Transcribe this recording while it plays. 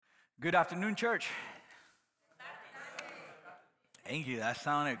Good afternoon, church. Thank you. That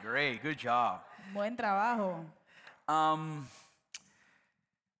sounded great. Good job. Buen trabajo.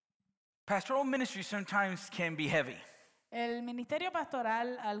 Pastoral ministry sometimes can be heavy. El ministerio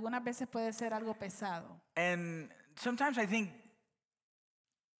pastoral algunas veces puede ser algo pesado. And sometimes I think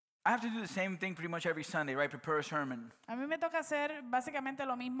I have to do the same thing pretty much every Sunday, right? Prepare a sermon. A mí me toca hacer básicamente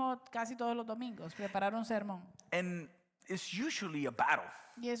lo mismo casi todos los domingos, preparar un sermón. And it's usually a battle.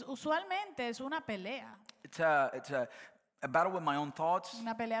 Y usualmente es una pelea. It's a battle with my own thoughts,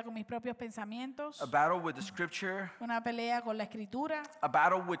 Una pelea con mis propios pensamientos, a battle with the scripture, una pelea con la escritura, a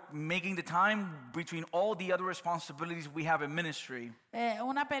battle with making the time between all the other responsibilities we have in ministry.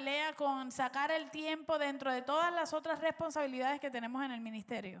 una pelea con sacar el tiempo dentro de todas las otras responsabilidades que tenemos en el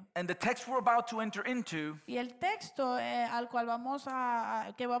ministerio. And the text we're about to enter into, Y el texto al cual vamos a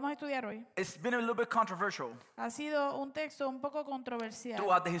estudiar hoy it's been a little bit controversial ha sido un texto un poco controversial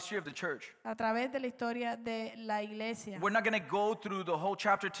throughout the history of the church. a través de la historia de la iglesia. We're not going to go through the whole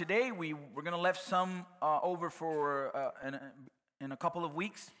chapter today. We're going to leave some over for in a couple of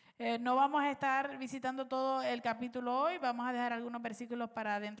weeks. No vamos a estar visitando todo el capítulo hoy, vamos a dejar algunos versículos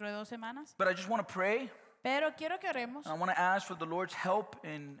para dentro de 2 semanas. But I just want to pray. Pero quiero que oremos, I want to ask for the Lord's help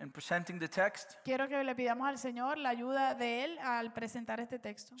in presenting the text quiero que le pidamos al Señor la ayuda de Él al presentar este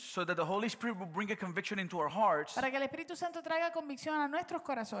texto, so that the Holy Spirit will bring a conviction into our hearts para que el Espíritu Santo traiga convicción a nuestros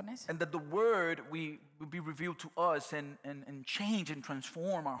corazones and that the word will be revealed to us and change and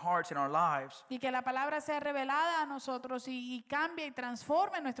transform our hearts and our lives. y que la palabra sea revelada a nosotros y cambie y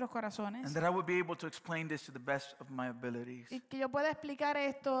transforme nuestros corazones. And that I would be able to explain this to the best of my abilities. Y que yo pueda explicar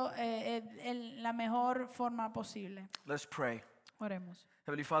esto en la mejor forma posible. Let's pray. Oremos.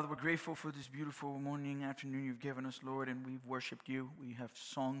 Heavenly Father, we're grateful for this beautiful morning, afternoon you've given us, Lord, and we've worshiped you. We have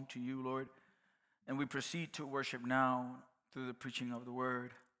sung to you, Lord, and we proceed to worship now through the preaching of the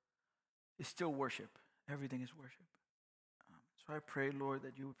word. It's still worship. Everything is worship. So I pray, Lord,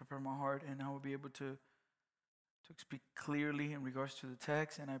 that you would prepare my heart and I will be able to speak clearly in regards to the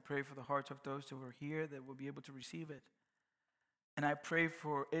text, and I pray for the hearts of those who are here that will be able to receive it. And I pray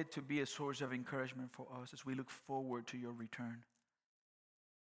for it to be a source of encouragement for us as we look forward to your return.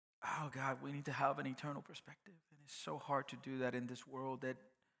 Oh God, we need to have an eternal perspective. And it's so hard to do that in this world that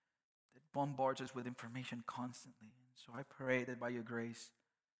bombards us with information constantly. And so I pray that by your grace,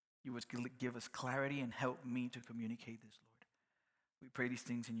 you would give us clarity and help me to communicate this, Lord. We pray these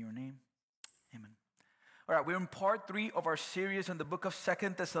things in your name. Amen. All right, we're in part 3 of our series on the book of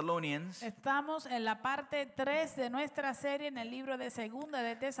 2 Thessalonians. Estamos en la parte 3 de nuestra serie en el libro de Segunda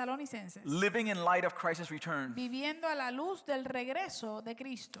de Tesalonicenses. Living in light of Christ's return. Viviendo a la luz del regreso de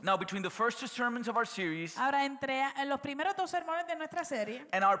Cristo. Now, between the first 2 sermons of our series Ahora, entre los primeros 2 sermones de nuestra serie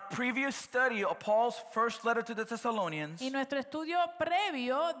and our previous study of Paul's first letter to the Thessalonians, y nuestro estudio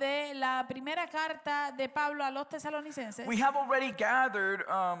previo de la primera carta de Pablo a los tesalonicenses, we have already gathered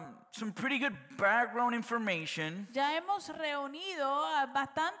some pretty good background information ya hemos reunido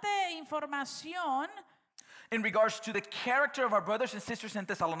bastante información in regards to the character of our brothers and sisters in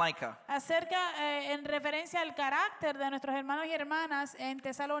Thessalonica. acerca, en referencia al carácter de nuestros hermanos y hermanas en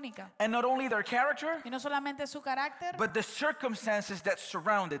Tesalónica. And not only their character, Y no solamente su carácter, but the circumstances that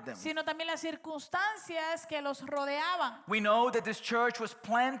surrounded them. sino también las circunstancias que los rodeaban. We know that this church was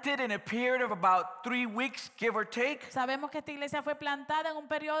planted in a period of about 3 weeks, give or take. Sabemos que esta iglesia fue plantada en un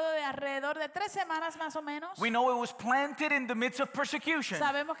periodo de alrededor de 3 semanas más o menos. We know it was planted in the midst of persecution.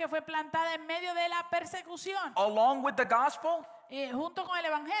 Sabemos que fue plantada en medio de la persecución. Along with the gospel, Junto con el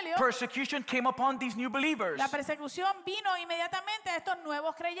evangelio, persecution came upon these new believers. la persecución vino inmediatamente a estos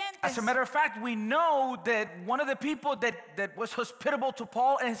nuevos creyentes. As a matter of fact, we know that one of the people that was hospitable to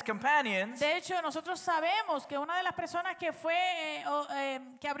Paul and his companions De hecho, nosotros sabemos que una de las personas que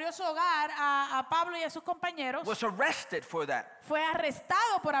que abrió su hogar a Pablo y a sus compañeros was arrested for that. fue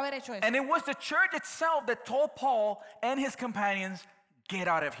arrestado por haber hecho eso. And it was the church itself that told Paul and his companions, get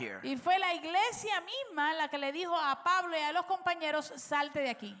out of here. Y fue la iglesia misma la que le dijo a Pablo y a los compañeros, salte de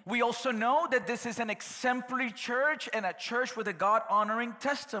aquí. We also know that this is an exemplary church and a church with a God-honoring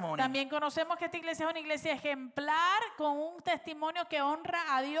testimony. También conocemos que esta iglesia es una iglesia ejemplar con un testimonio que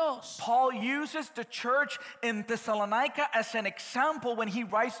honra a Dios. Paul uses the church in Thessalonica as an example when he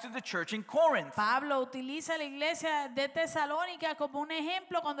writes to the church in Corinth. Pablo utiliza la iglesia de Tesalónica como un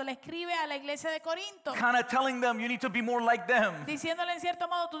ejemplo cuando le escribe a la iglesia de Corinto, Kind of telling them you need to be more like them. diciéndole en cierto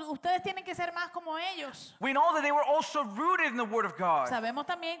modo, ustedes tienen que ser más como ellos. We know that they were also rooted in the Word of God. Sabemos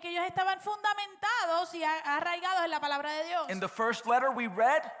también que ellos estaban fundamentados y arraigados en la palabra de Dios. In the first letter we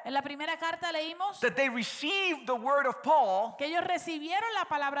read En la primera carta leímos that they received the Word of Paul que ellos recibieron la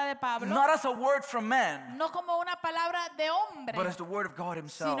palabra de Pablo not as a word from men, no como una palabra de hombre, but as the Word of God sino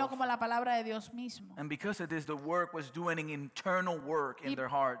Himself. como la palabra de Dios mismo. And because of this, the work was doing an internal work in their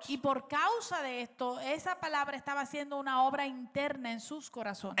hearts. Y por causa de esto, esa palabra estaba haciendo una obra interna en sus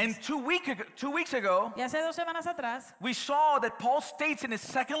corazones. And 2 weeks ago, Y hace 2 semanas atrás, we saw that Paul states in his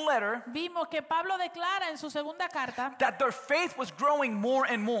second letter vimos que Pablo declara en su segunda carta that their faith was growing more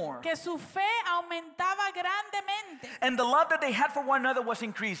and more. que su fe aumentaba grandemente And the love that they had for one another was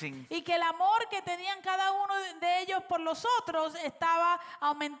increasing. y que el amor que tenían cada uno de ellos por los otros estaba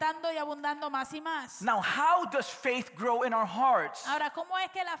aumentando y abundando más y más. Now, how does faith grow in our hearts? Ahora, ¿cómo es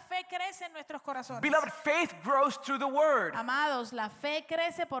que la fe crece en nuestros corazones? Beloved, faith grows through the Word. Amados, la fe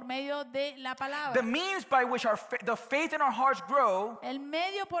crece por medio de la palabra. The means by which the faith in our hearts grow El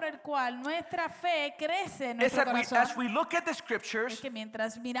medio por el cual nuestra fe crece en is nuestro that corazón as we look at the es Scriptures que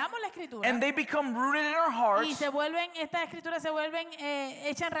mientras miramos la escritura and they become rooted in our y hearts, estas escrituras se vuelven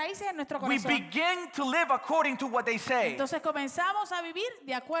echan raíces en nuestro we corazón, begin to live according to what they say, entonces comenzamos a vivir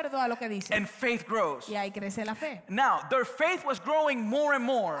de acuerdo a lo que dice and faith grows. y ahí crece la fe. Now, their faith was growing more and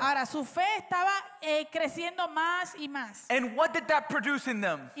more. Ahora, su fe estaba creciendo más y más. And what did that produce in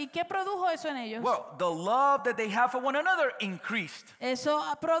them? ¿Y qué produjo eso en ellos? Well, the love that they have for one another increased. Eso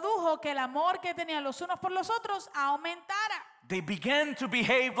produjo que el amor que tenían los unos por los otros aumentara. They began to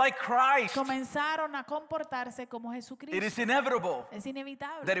behave like Christ. Comenzaron a comportarse como It is Jesucristo. inevitable Es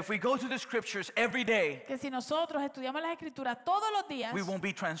inevitable that if we go to the Scriptures every day, que si nosotros estudiamos las escrituras todos los días, we won't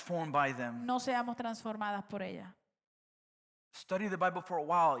be transformed by them. no seamos transformadas por ellas. Study the Bible for a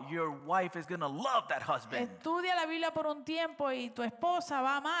while. Your wife is going to love that husband. Estudia la Biblia por un tiempo y tu esposa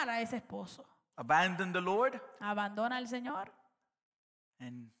va a amar a ese esposo. Abandon the Lord, Abandona al Señor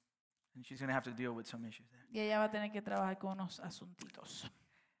and she's going to have to deal with some issues there. y ella va a tener que trabajar con unos asuntitos.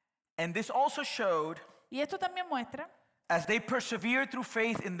 And this also showed, Y esto también muestra as they persevered through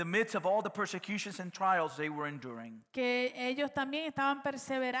faith in the midst of all the persecutions and trials they were enduring. que ellos también estaban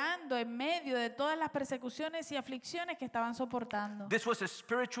perseverando en medio de todas las persecuciones y aflicciones que estaban soportando. This was a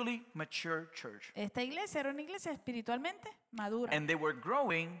spiritually mature church, Esta iglesia era una iglesia espiritualmente madura and they were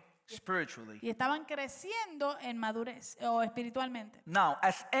growing spiritually. y estaban creciendo en madurez o espiritualmente. Now,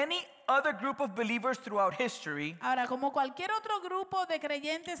 as any other group of believers throughout history, Ahora, como cualquier otro grupo de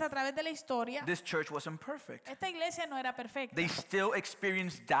creyentes a través de la historia, this church wasn't perfect. esta iglesia no era perfecta. They still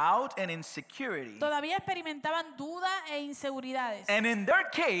experienced doubt and insecurity. Todavía experimentaban duda e inseguridades. And in their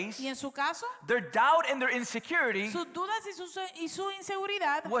case, Y en su caso, their doubt and their insecurity sus dudas y su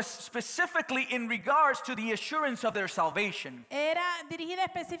inseguridad was specifically in regards to the assurance of their salvation. era dirigida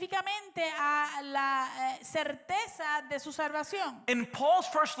específicamente a la certeza de su salvación. In Paul's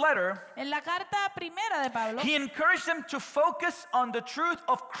first letter, En la carta primera de Pablo, he encouraged them to focus on the truth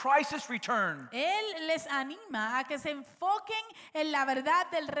of Christ's return. él les anima a que se enfoquen en la verdad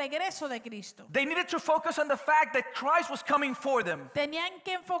del regreso de Cristo. They needed to focus on the fact that Christ was coming for them. Tenían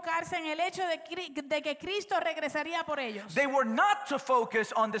que enfocarse en el hecho de que Cristo regresaría por ellos. They were not to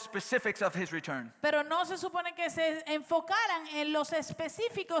focus on the specifics of his return. Pero no se supone que se enfocaran en los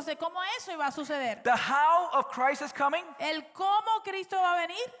específicos de cómo eso iba a suceder. The how of Christ's coming El cómo Cristo va a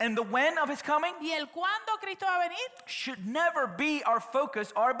venir and the when of his coming y el cuándo Cristo va a venir should never be our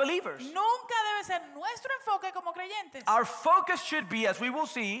focus, our believers. nunca debe ser nuestro enfoque como creyentes. Our focus should be, as we will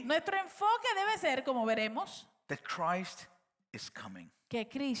see, Nuestro enfoque debe ser, como veremos, that Christ is coming. que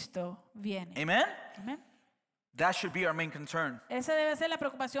Cristo viene. Amen? Amén. That should be our main concern. Esa debe ser la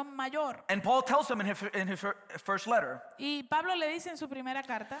preocupación mayor. And Paul tells them in his first letter, Y Pablo le dice en su primera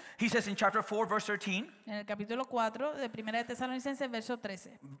carta, he says in chapter 4, verse 13, en el capítulo 4 de Primera de Tesalonicenses, verso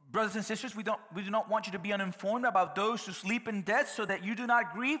 13. brothers and sisters, we do not want you to be uninformed about those who sleep in death, so that you do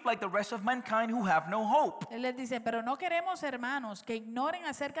not grieve like the rest of mankind who have no hope. Él les dice, pero no queremos, hermanos, que ignoren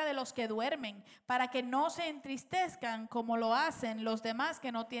acerca de los que duermen, para que no se entristezcan como lo hacen los demás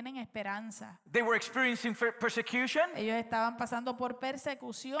que no tienen esperanza. They were experiencing persecution, Ellos estaban pasando por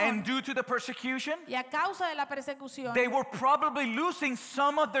persecución. and due to the persecution, Y a causa de la persecución, they were probably losing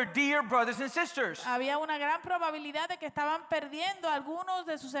some of their dear brothers and sisters. había una gran probabilidad de que estaban perdiendo a algunos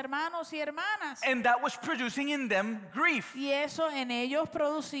de sus hermanos y hermanas. And that was producing in them grief. Y eso en ellos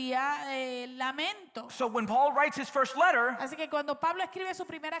producía lamento. So when Paul writes his first letter, Así que cuando Pablo escribe su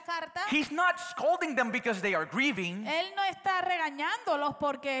primera carta, he's not scolding them because they are grieving. él no está regañándolos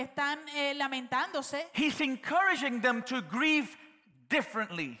porque están lamentándose. He's encouraging them to grieve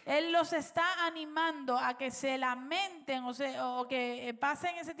differently. Él los está animando a que se lamenten o que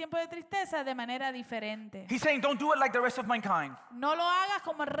pasen ese tiempo de tristeza de manera diferente. He's saying, don't do it like the rest of mankind. No lo hagas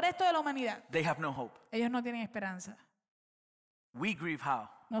como el resto de la humanidad. They have no hope. Ellos no tienen esperanza. We grieve how?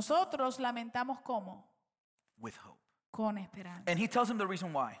 Nosotros lamentamos ¿cómo? With hope. Con esperanza. And he tells them the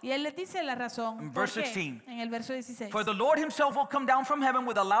reason why. Y él les dice la razón. In ¿Por verse qué? 16. En el verso 16. For the Lord himself will come down from heaven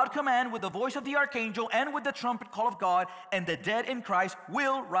with a loud command, with the voice of the archangel, and with the trumpet call of God, and the dead in Christ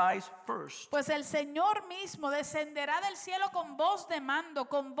will rise first. Pues el Señor mismo descenderá del cielo con voz de mando,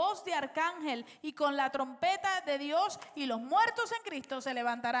 con voz de arcángel y con la trompeta de Dios, y los muertos en Cristo se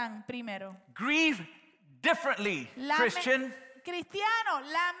levantarán primero. Grieve differently, Christian. Cristiano,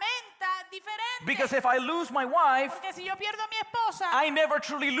 lamenta diferente. Because if I lose my wife, Porque si yo pierdo a mi esposa, I never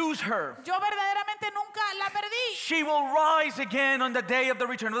truly lose her. yo verdaderamente nunca la perdí. She will rise again on the day of the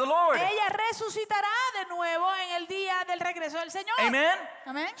return of the Lord. Ella resucitará de nuevo en el día del regreso del Señor. Amen?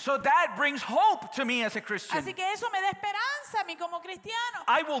 Amén. So that brings hope to me as a Christian. Así que eso me da esperanza a mí como cristiano.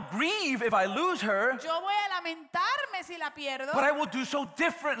 I will grieve if I lose her, Yo voy a lamentarme si la pierdo, but I will do so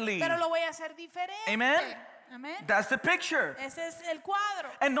differently. pero lo voy a hacer diferente. Amen? Amén. That's the picture. Ese es el cuadro.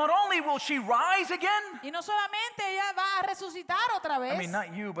 And not only will she rise again, Y no solamente ella va a resucitar otra vez, I mean,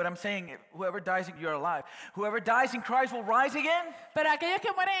 not you, but I'm saying whoever dies, you're alive. Whoever dies in Christ will rise again. pero aquellos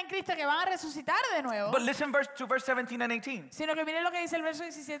que mueren en Cristo que van a resucitar de nuevo. But listen to verse 17 and 18. Sino que miren lo que dice el verso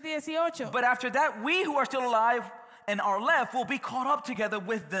 17 y 18. But after that, we who are still alive and are left will be caught up together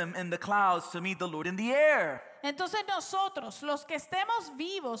with them in the clouds to meet the Lord in the air. Entonces nosotros, los que estemos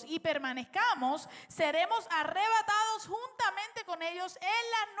vivos y permanezcamos, seremos arrebatados juntamente con ellos en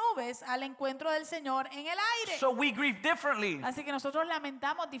las nubes al encuentro del Señor en el aire. So we grieve differently. Así que nosotros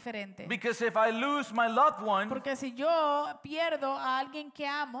lamentamos diferente. Because if I lose my loved one Porque si yo pierdo a alguien que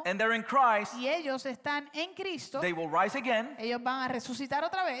amo and they're in Christ, y ellos están en Cristo, they will rise again. ellos van a resucitar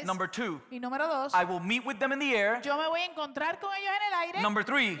otra vez. Number 2, Y número 2, I will meet with them in the air. yo me voy a encontrar con ellos en el aire. Number Y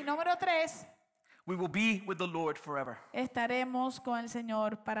 3, número 3, we will be with the Lord forever. estaremos con el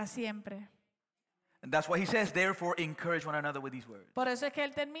Señor para siempre. And that's why he says, therefore, encourage one another with these words. Por eso es que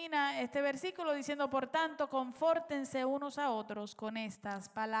él termina este versículo diciendo, por tanto, confórtense unos a otros con estas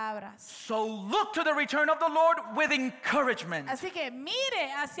palabras. So look to the return of the Lord with encouragement. Así que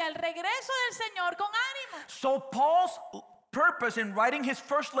mire hacia el regreso del Señor con ánimo. So Paul's purpose in writing his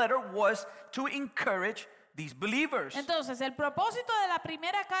first letter was to encourage these believers. Entonces, el propósito de la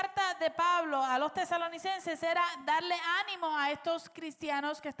primera carta de Pablo a los tesalonicenses era darle ánimo a estos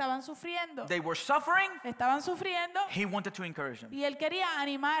cristianos que estaban sufriendo. They were suffering. Estaban sufriendo He wanted to encourage them. y él quería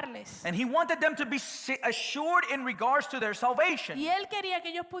animarles. And he wanted them to be assured in regards to their salvation. Y él quería que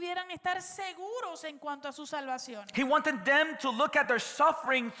ellos pudieran estar seguros en cuanto a su salvación. He wanted them to look at their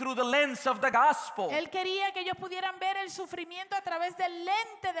suffering through the lens of the gospel. Él quería que ellos pudieran ver el sufrimiento a través del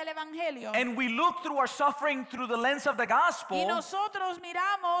lente del evangelio. And we look through our suffering through the lens of the Y gospel nosotros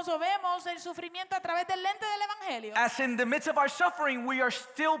miramos o vemos el sufrimiento a través del lente del evangelio. as in the midst of our suffering we are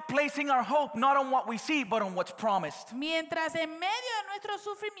still placing our hope not on what we see but on what's promised. Mientras en medio de nuestro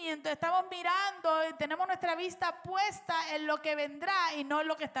sufrimiento estamos mirando y tenemos nuestra vista puesta en lo que vendrá y no en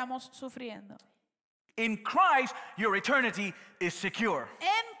lo que estamos sufriendo. In Christ your eternity is secure.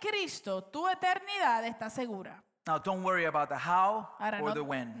 En Cristo tu eternidad está segura. Now don't worry about the how Ahora, or the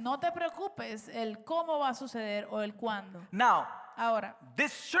when. no te preocupes el cómo va a suceder o el cuándo. Now, Ahora,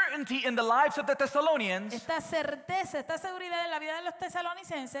 this certainty in the lives of the Thessalonians esta certeza, esta seguridad en la vida de los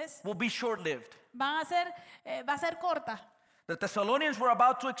tesalonicenses will be short-lived. va a ser corta. The Thessalonians were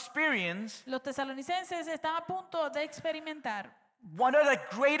about to experience Los tesalonicenses están a punto de experimentar one of the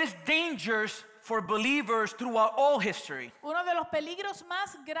greatest dangers for believers throughout all history. uno de los peligros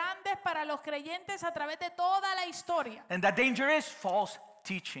más grandes para los creyentes a través de toda la historia. And that danger is false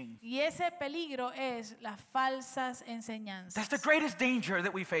teaching. Y ese peligro es las falsas enseñanzas. That's the greatest danger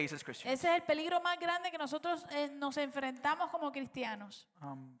that we face as Christians. Ese es el peligro más grande que nosotros nos enfrentamos como cristianos.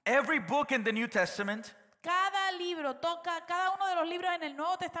 Every book in the New Testament Cada libro cada uno de los libros en el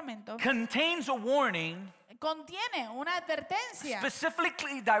Nuevo Testamento contains a warning contiene una advertencia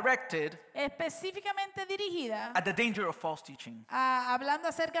specifically directed específicamente dirigida at the danger of false teaching. hablando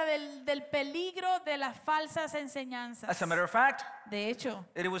acerca del peligro de las falsas enseñanzas. As a matter of fact, De hecho,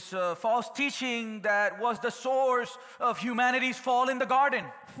 it was false teaching that was the source of humanity's fall in the garden.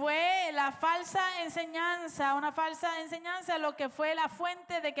 fue la falsa enseñanza, una falsa enseñanza lo que fue la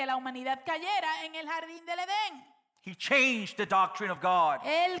fuente de que la humanidad cayera en el jardín del Edén. He changed the doctrine of God.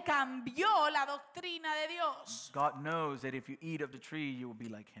 Él cambió la doctrina de Dios. God knows that if you eat of the tree, you will be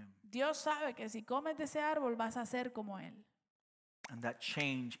like him. Dios sabe que si comes de ese árbol vas a ser como él. And that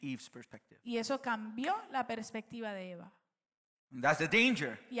changed Eve's perspective. Y eso cambió la perspectiva de Eva. And that's the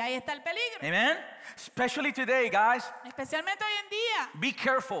danger. Y ahí está el peligro. Amen? Especially today, guys. Especialmente hoy en día. Be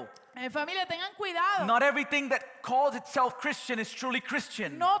careful. Familia, tengan cuidado. Not everything that calls itself Christian is truly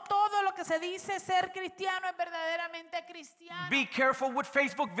Christian. No todo lo que se dice ser cristiano es verdaderamente cristiano. Be careful with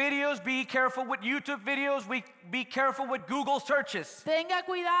Facebook videos. Be careful with YouTube videos. Be careful with Google searches. Tenga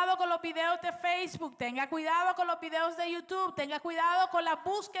cuidado con los videos de Facebook. Tenga cuidado con los videos de YouTube. Tenga cuidado con las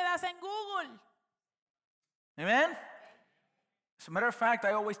búsquedas en Google. Amen? As a matter of fact,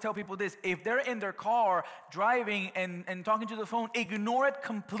 I always tell people this. If they're in their car driving and talking to the phone, ignore it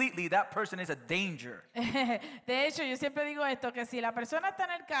completely. That person is a danger. De hecho, yo siempre digo esto, que si la persona está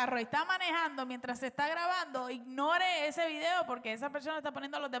en el carro y está manejando mientras se está grabando, ignore ese video porque esa persona está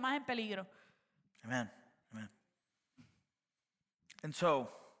poniendo a los demás en peligro. Amen. Amen. And so,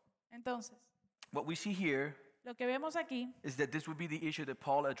 Entonces, what we see here lo que vemos aquí is that this would be the issue that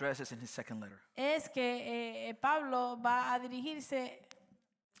Paul addresses in his second letter. es que Pablo va a dirigirse,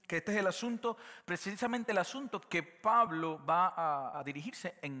 Que este es el asunto, precisamente el asunto que Pablo va a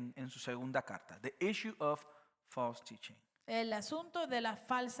dirigirse en su segunda carta. The issue of false teaching. el asunto de las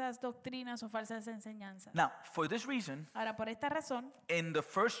falsas doctrinas o falsas enseñanzas. Now, for this reason, Ahora, por esta razón, in the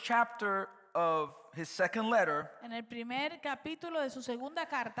first chapter of his second letter, en el primer capítulo de su segunda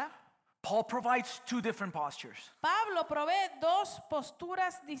carta, Paul provides two different postures. Pablo provee dos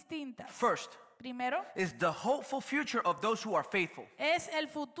posturas distintas. First Primero, is the hopeful future of those who are faithful. es el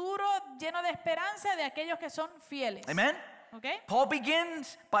futuro lleno de esperanza de aquellos que son fieles. Amen? ¿Okay? Paul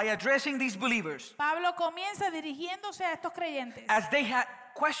begins by addressing these believers Pablo comienza dirigiéndose a estos creyentes. as they had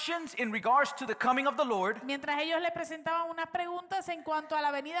questions in regards to the coming of the Lord, Mientras ellos le presentaban unas preguntas en cuanto a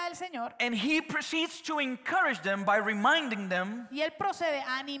la venida del Señor, and he proceeds to encourage them by reminding them y él procede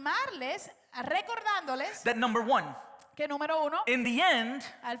a animarles, recordándoles that number one, que número uno, in the end,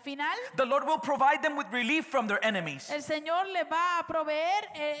 al final, the Lord will provide them with relief from their enemies. el Señor les va a proveer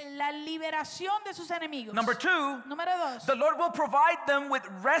la liberación de sus enemigos. Number two, Número dos, the Lord will provide them with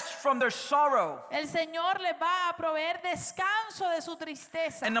rest from their sorrow. el Señor les va a proveer descanso de su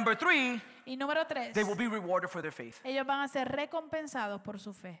tristeza. And number three, Y número tres, they will be rewarded for their faith. ellos van a ser recompensados por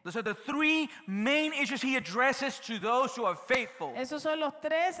su fe. Those are the three main issues he addresses to those who are faithful. Esos son los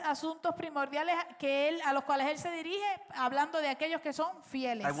tres asuntos primordiales a los cuales él se dirige, hablando de aquellos que son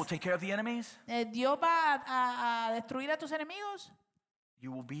fieles. I will take care of the enemies. Dios va a destruir a tus enemigos.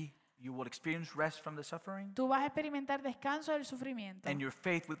 You will experience rest from the suffering, Tú vas a experimentar descanso del sufrimiento. and your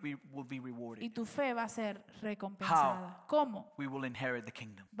faith will be Y rewarded. tu fe va a ser recompensada. ¿Cómo? We will inherit the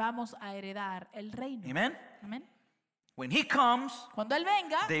kingdom. Vamos a heredar el reino. Amen? Amén. When he comes, Cuando él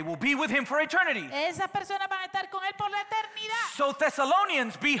venga, they will be with him for eternity. esas personas van a estar con él por la eternidad. So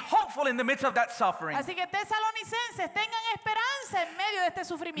Thessalonians, be hopeful in the midst of that suffering. Así que tesalonicenses, tengan esperanza en medio de este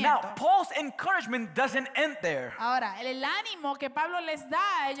sufrimiento. Now, Paul's encouragement doesn't end there. Ahora, el ánimo que Pablo les da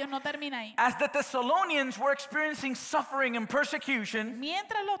a ellos no termina ahí. As the Thessalonians were experiencing suffering and persecution,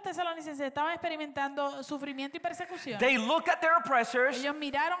 Mientras los tesalonicenses estaban experimentando sufrimiento y persecución, they looked at their oppressors ellos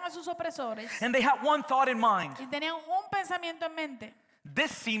miraron a sus opresores and they had one thought in mind. y tenían un pensamiento en mente.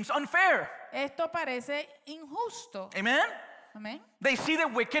 This seems unfair. Esto parece injusto. Amen? Amén. They see the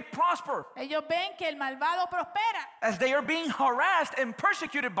wicked prosper Ellos ven que el malvado prospera as they are being harassed and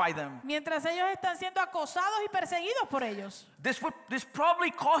persecuted by them. mientras ellos están siendo acosados y perseguidos por ellos. This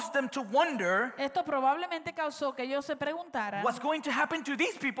probably caused them to wonder Esto probablemente causó que ellos se preguntaran, what's going to happen to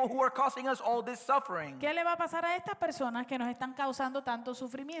these people who are causing us all this suffering. ¿qué le va a pasar a estas personas que nos están causando tanto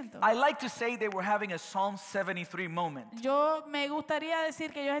sufrimiento? I like to say they were having a Psalm 73 moment. Yo me gustaría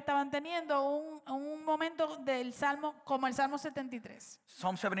decir que ellos estaban teniendo un momento del Salmo como el Salmo 73.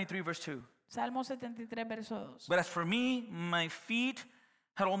 Psalm 73 verse 2. Salmo 73, verso 2. But as for me, my feet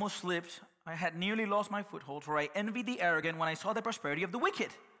had almost slipped. I had nearly lost my foothold, for I envied the arrogant when I saw the prosperity of the wicked.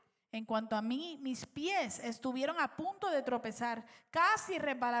 En cuanto a mí, mis pies estuvieron a punto de tropezar, casi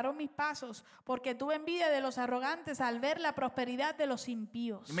resbalaron mis pasos, porque tuve envidia de los arrogantes al ver la prosperidad de los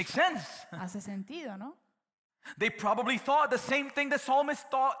impíos. It makes sense. Hace sentido, ¿no? They probably thought the same thing the psalmist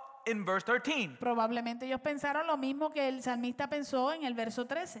thought in verse 13. Probablemente ellos pensaron lo mismo que el salmista pensó en el verso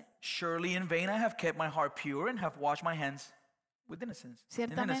 13. Surely in vain I have kept my heart pure and have washed my hands with innocence.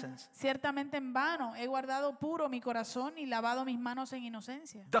 Ciertamente en vano he guardado puro mi corazón y lavado mis manos en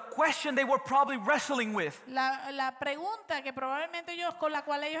inocencia. The question they were probably wrestling with La pregunta que probablemente ellos con la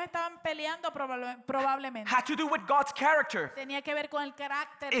cual ellos estaban peleando probablemente had to do with God's character. tenía que ver con el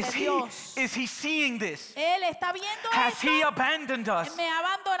carácter de Is Dios. he seeing this? Él está viendo Has esto. he abandoned us? ¿Me ha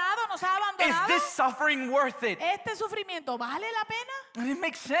abandonado? ¿Nos ha Is abandonado? this suffering worth it? ¿Este sufrimiento vale la pena? And it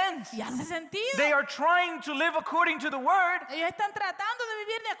makes sense. Y hace sentido. They are trying to live according to the word, Ellos están tratando de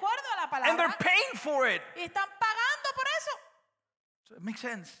vivir de acuerdo a la and they're palabra paying for it. y están pagando por eso. So it makes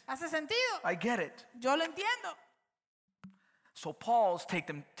sense. ¿Hace sentido? I get it. Yo lo entiendo. So Paul takes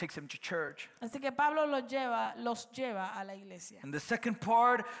them to church. Así que Pablo los lleva a la iglesia. In the second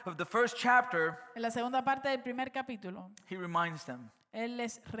part of the first chapter, En la segunda parte del primer capítulo, he reminds them, él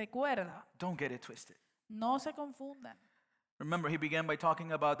les recuerda, don't get it twisted. no se confundan. Remember, he began by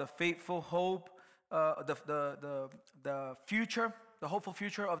talking about the faithful hope, the future, the hopeful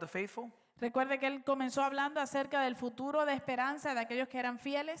future of the faithful. Recuerde que él comenzó hablando acerca del futuro de esperanza de aquellos que eran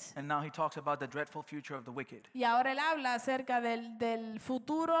fieles. And now he talks about the dreadful future of the wicked. Y ahora él habla acerca del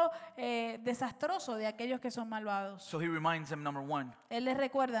futuro desastroso de aquellos que son malvados. So he reminds them, number one, Él les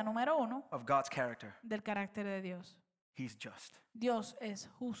recuerda, número uno, of God's character. del carácter de Dios. He's just. Dios es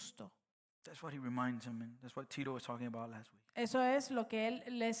justo. That's what he reminds them, and that's what Tito was talking about last week. Eso es lo que él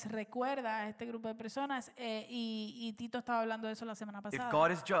les recuerda a este grupo de personas y Tito estaba hablando de eso la semana If pasada.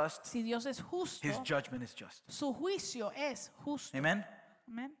 God is just, Si Dios es justo, his judgment is just. su juicio es justo. Amen?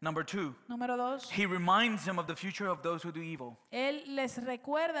 Amén. Number two, Número dos, he reminds them of the future of those who do evil. él les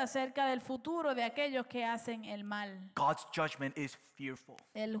recuerda acerca del futuro de aquellos que hacen el mal. God's judgment is fearful.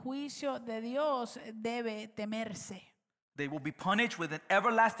 El juicio de Dios debe temerse. They will be punished with an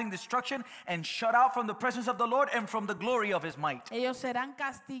everlasting destruction and shut out from the presence of the Lord and from the glory of his might. Ellos serán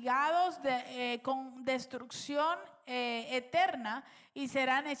castigados con destrucción eterna y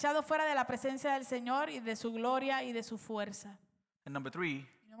serán echados fuera de la presencia del Señor y de su gloria y de su fuerza. And number three,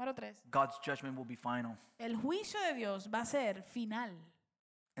 Número 3. God's judgment will be final. El juicio de Dios va a ser final.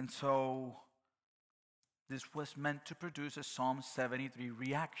 And so this was meant to produce a Psalm 73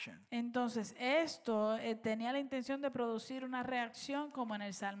 reaction. Entonces, esto tenía la intención de producir una reacción como en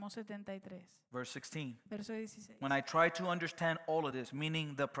el Salmo 73, Verse 16. verso 16. When I tried to understand all of this,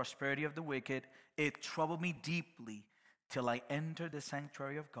 meaning the prosperity of the wicked, it troubled me deeply till I entered the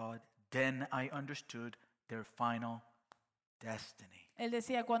sanctuary of God. Then I understood their final destiny. Él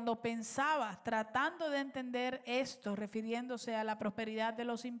decía, cuando pensaba, tratando de entender esto, refiriéndose a la prosperidad de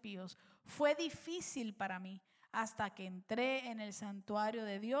los impíos, fue difícil para mí hasta que entré en el santuario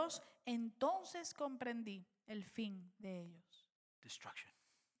de Dios, entonces comprendí el fin de ellos, Destruction.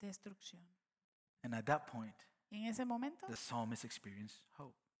 destrucción. And at that point, Y en ese momento, the psalmist experienced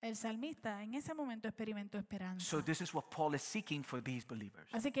hope. el salmista en ese momento experimentó esperanza. So this is what Paul is seeking for these believers.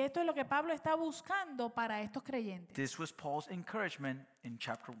 Así que esto es lo que Pablo está buscando para estos creyentes. This was Paul's encouragement in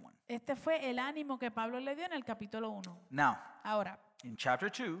chapter 1. Este fue el ánimo que Pablo le dio en el capítulo 1. Now, Ahora, in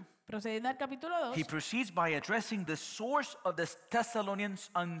chapter 2, procediendo al capítulo 2, he proceeds by addressing the source of the Thessalonians'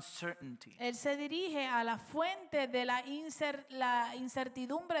 uncertainty. él se dirige a la fuente de la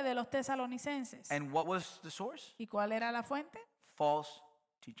incertidumbre de los tesalonicenses. And what was the source? ¿Y cuál era la fuente? False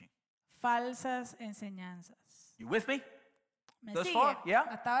teaching. Falsas enseñanzas. You with me? ¿Me Thus sigue? far? Yeah?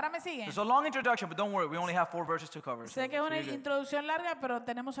 Hasta ahora me siguen. It's a long introduction, but don't worry, we only have 4 verses to cover. Sé que es una you're good. introducción larga, pero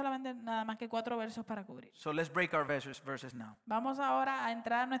tenemos solamente nada más que 4 versos para cubrir. So let's break our verses now. Vamos ahora a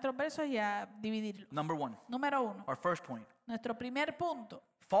entrar a nuestros versos y a dividirlos. Number 1, Número 1, our first point. nuestro primer punto.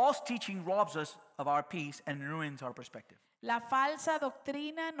 False teaching robs us of our peace and ruins our perspective. La falsa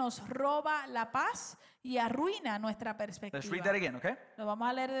doctrina nos roba la paz y arruina nuestra Let's read that perspectiva. again, okay? Lo vamos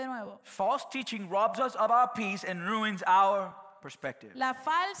a leer de nuevo. False teaching robs us of our peace and ruins our perspective. La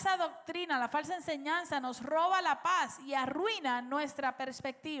falsa doctrina, la falsa enseñanza nos roba la paz y arruina nuestra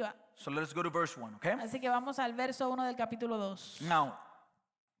perspectiva. So let's go to verse 1, okay? Así que vamos al verso 1 del capítulo 2. Now,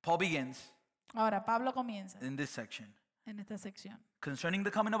 Paul begins Ahora, Pablo comienza in this section en esta sección. concerning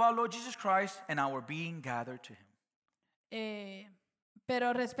the coming of our Lord Jesus Christ and our being gathered to him.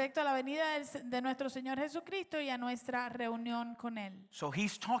 Pero respecto a la venida de nuestro Señor Jesucristo y a nuestra reunión con Él. So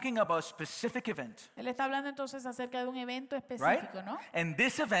he's talking about a specific event, Él está hablando entonces acerca de un evento right? específico, ¿no? And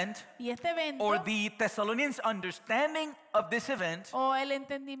this event, Y este evento, or the Thessalonians' understanding of this event, o el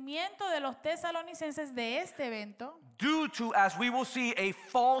entendimiento de los tesalonicenses de este evento, due to, as we will see, a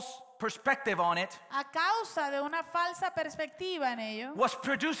false perspective on it, a causa de una falsa perspectiva en ello, was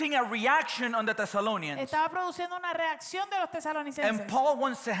producing a reaction on the Thessalonians. estaba produciendo una reacción de los tesalonicenses. And Paul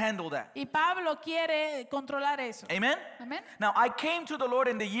wants to handle that. Y Pablo quiere controlar eso. Amen? Amén. Now, I came to the Lord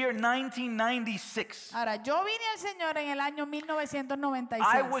in the year 1996. Ahora, yo vine al Señor en el año 1996.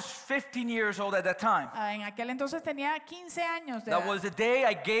 I was 15 years old at that time. En aquel entonces tenía 15 años de That edad. was the day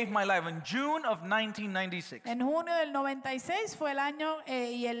I gave my life, in June of 1996. En junio del 96 fue el año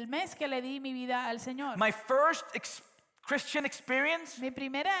y el mes que le di mi vida al Señor. My first Christian experience Mi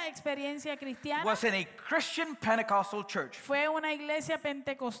primera experiencia cristiana was in a Christian Pentecostal church. fue una iglesia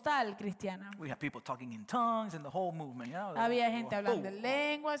pentecostal cristiana. We had people talking in tongues and the whole movement. You know, Había gente hablando oh. en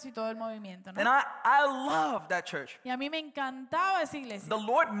lenguas y todo el movimiento, ¿no? And I loved that church. Y a mí me encantaba esa iglesia. The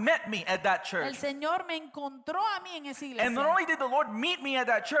Lord met me at that El church. Señor me encontró a mí en esa iglesia. And not only did the Lord meet me at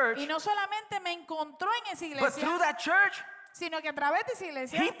that church, Y no solamente me encontró en esa but iglesia, through that church, sino que a través de esa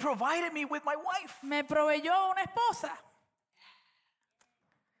iglesia He provided me with my wife. me proveyó una esposa.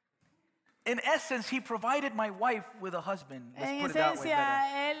 In essence, He provided my wife with a husband. Let's En put it that way better.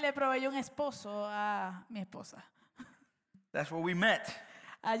 esencia, él le proveyó un esposo a mi esposa. That's where we met.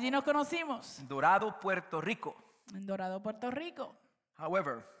 Allí nos conocimos, Dorado, Puerto Rico. en Dorado, Puerto Rico.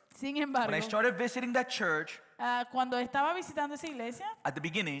 However, Sin when embargo, I started visiting that church, cuando estaba visitando esa iglesia, at the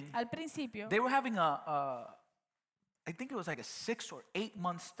beginning, al principio, they were having I think it was like a 6 or 8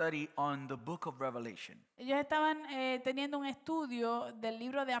 month study on the book of Revelation. ellos estaban teniendo un estudio del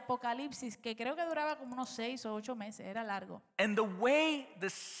libro de Apocalipsis que creo que duraba como unos 6 o 8 meses, era largo. And the way the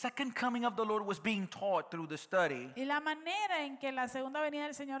second coming of the Lord was being taught through the study, Y la manera en que la segunda venida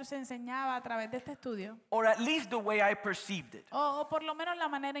del Señor se enseñaba a través de este estudio, or at least the way I perceived it. o por lo menos la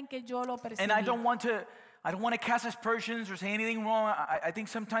manera en que yo lo percibí. And I don't want to cast aspersions or say anything wrong. I think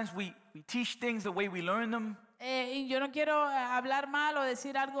sometimes we teach things the way we learn them. Y yo no quiero hablar mal o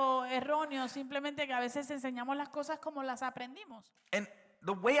decir algo erróneo, simplemente que a veces enseñamos las cosas como las aprendimos. And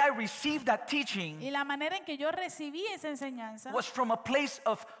the way I received that teaching Y la manera en que yo recibí esa enseñanza was from a place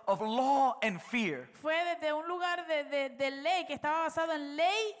of law and fear. fue desde un lugar de ley que estaba basado en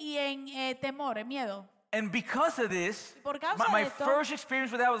ley y en temor, en miedo. And because of this, Por causa my de esto, first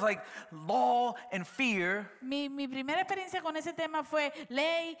experience with that was like law and fear. mi primera experiencia con ese tema fue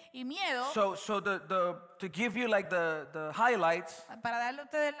ley y miedo. So to give you like the highlights, Para darle a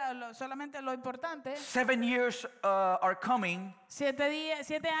ustedes solamente lo importante, 7 years are coming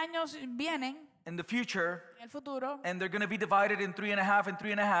 7 años vienen in the future, en el futuro and they're going to be divided in 3.5 and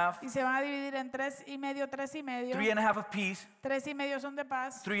 3.5. y se van a dividir en 3.5, 3.5. 3.5 of peace, 3.5 son de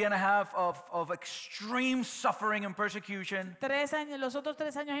paz. 3.5 of extreme suffering and persecution. 3 años, los otros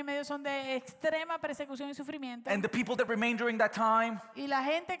 3 años y medio son de extrema persecución y sufrimiento. And the people that remain during that time, Y la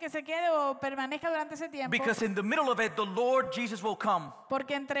gente que se quede o permanezca durante ese tiempo, because in the middle of it, the Lord Jesus will come,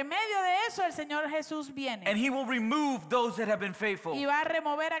 porque entre medio de eso el Señor Jesús viene and He will remove those that have been faithful. y va a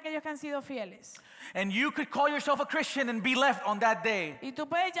remover a aquellos que han sido fieles. And you could call yourself a Christian and be left on that day. Y tú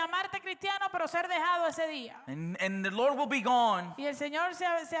puedes llamarte cristiano pero ser dejado ese día. And the Lord will be gone. Y el Señor se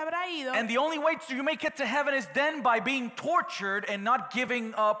habrá ido. And the only way you make it to heaven is then by being tortured and not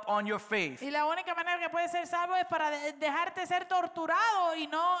giving up on your faith. Y la única manera que puedes ser salvo es para dejarte ser torturado y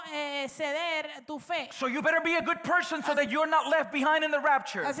no ceder tu fe. So you better be a good person so that you're not left behind in the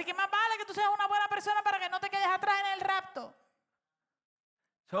rapture. Así que más vale que tú seas una buena persona para que no te quedes atrás en el rapto.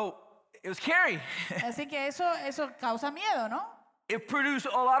 So it was scary. Así que eso causa miedo, ¿no? It produced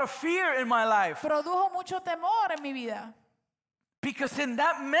a lot of fear in my life. Produjo mucho temor en mi vida. Because in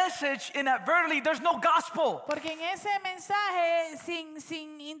that message, inadvertently, there's no gospel. Porque en ese mensaje,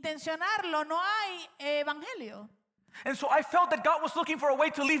 sin intencionarlo, no hay evangelio. And so I felt that God was looking for a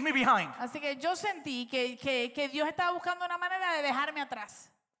way to leave me behind. Así que yo sentí que Dios estaba buscando una manera de dejarme atrás.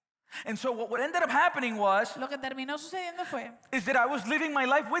 And so what ended up happening was Lo que terminó sucediendo is that I was living my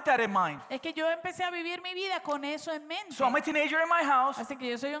life with that in mind. es que yo empecé a vivir mi vida con eso en mente. So I'm a teenager in my house. Así que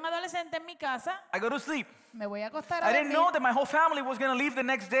yo soy un adolescente en mi casa, I go to sleep. me voy a acostar a I didn't dormir. know that my whole family was going to leave the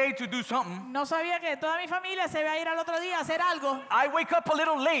next day to do something. No sabía que toda mi familia se iba a ir al otro día a hacer algo. I wake up a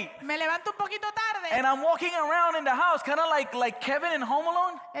little late. Me levanto un poquito tarde. And I'm walking around in the house, kind of like Kevin in Home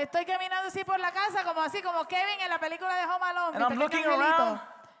Alone. Estoy caminando así por la casa, como Kevin en la película de Home Alone. And mi I'm pequeño looking angelito. around.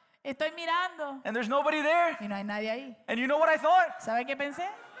 Estoy mirando And there's nobody there. y no hay nadie ahí. And you know what I thought? ¿Sabe qué pensé?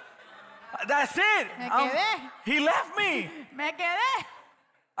 That's it. Me quedé. He left me. Me quedé.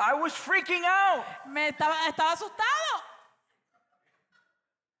 I was freaking out. Estaba asustado.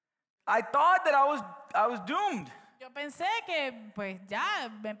 I thought that I was doomed. Yo pensé que pues ya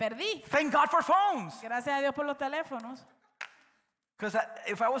me perdí. Thank God for phones. Gracias a Dios por los teléfonos. Because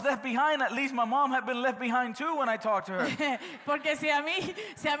if I was left behind, at least my mom had been left behind too when I talked to her. Porque si a mí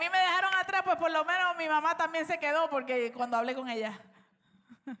me dejaron atrás, pues por lo menos mi mamá también se quedó porque cuando hablé con ella.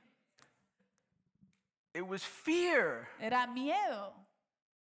 It was fear. Era miedo.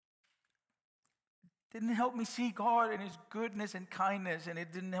 Didn't help me see God and His goodness and kindness, and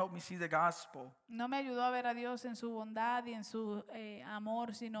it didn't help me see the gospel. No me ayudó a ver a Dios en su bondad y en su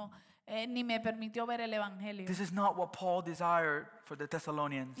amor, sino ni me permitió ver el evangelio. This is not what Paul desired for the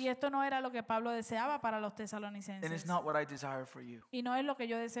Thessalonians, Y esto no era lo que Pablo deseaba para los and it's tesalonicenses. not what I desire for you. Y no es lo que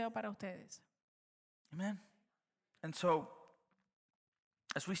yo deseo para ustedes. Amen. And so,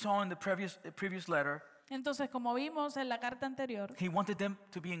 as we saw in the previous letter, Entonces, como vimos en la carta anterior, he wanted them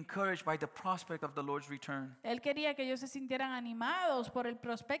to be encouraged by the prospect of the Lord's return. él quería que ellos se sintieran animados por el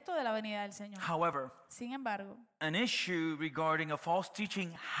prospecto de la venida del Señor. However, Sin embargo, an issue regarding a false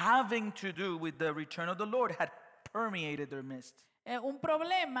teaching having to do with the return of the Lord had permeated their midst. un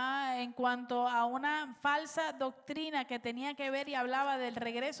problema en cuanto a una falsa doctrina que tenía que ver y hablaba del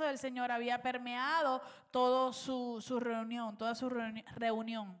regreso del Señor había permeado toda su reunión,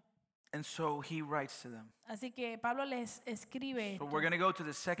 reunión. And so he writes to them. Así que Pablo les escribe So esto. we're going to go to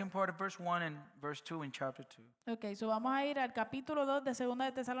the second part of verse 1 and verse 2 in chapter 2. Ok, so vamos a ir al capítulo 2 de Segunda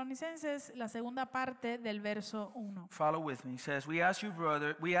de Tesalonicenses, la segunda parte del verso 1. Follow with me. It says, we ask you,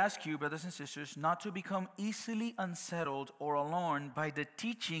 brothers and sisters, not to become easily unsettled or alarmed by the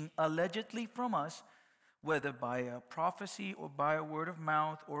teaching allegedly from us, whether by a prophecy or by a word of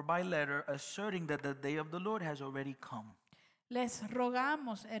mouth or by letter, asserting that the day of the Lord has already come. Les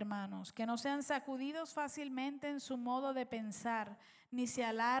rogamos, hermanos, que no sean sacudidos fácilmente en su modo de pensar, ni se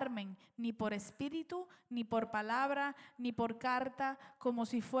alarmen, ni por espíritu, ni por palabra, ni por carta, como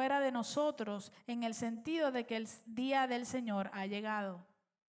si fuera de nosotros, en el sentido de que el día del Señor ha llegado.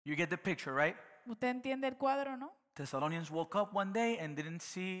 You get the picture, right? ¿Usted entiende el cuadro, no? Thessalonians woke up one day and didn't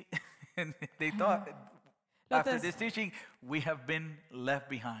see, and they thought, Los after tes- this teaching, we have been left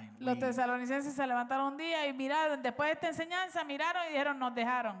behind. Los tesalonicenses se levantaron un día y miraron, después de esta enseñanza, miraron y dijeron, nos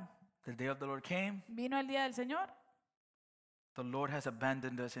dejaron. The day of the Lord came. Vino el día del Señor, The Lord has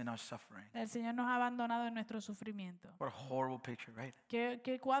abandoned us in our suffering. el Señor nos ha abandonado en nuestro sufrimiento. What a horrible picture, right?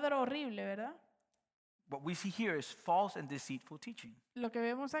 Qué cuadro horrible, ¿verdad? What we see here is false and deceitful teaching. Lo que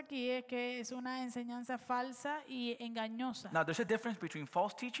vemos aquí es que es una enseñanza falsa y engañosa. Now, there's a difference between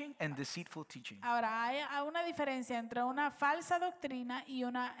false teaching and deceitful teaching. Ahora, hay una diferencia entre una falsa doctrina y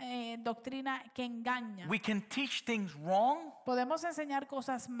una doctrina que engaña. We can teach things wrong Podemos enseñar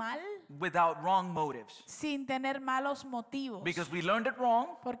cosas mal without wrong motives. sin tener malos motivos. Because we learned it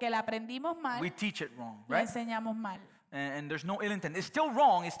wrong, Porque la aprendimos mal, we teach it wrong, la right? enseñamos mal. And there's no ill intent. It's still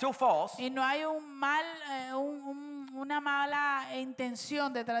wrong, it's still false, Y no hay una mala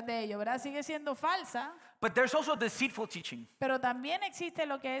intención detrás de ello, ¿verdad? Sigue siendo falsa, but there's also deceitful teaching. pero también existe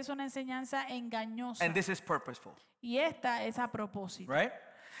lo que es una enseñanza engañosa. And this is purposeful, Y esta es a propósito. right?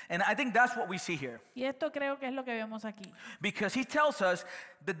 And I think that's what we see here. Y esto creo que es lo que vemos aquí. Because he tells us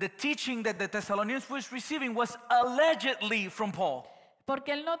that the teaching that the Thessalonians was receiving was allegedly from Paul.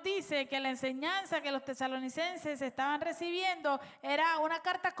 Porque él nos dice que la enseñanza que los tesalonicenses estaban recibiendo era una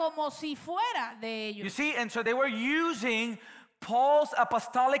carta como si fuera de You ellos. see, and so they were using Paul's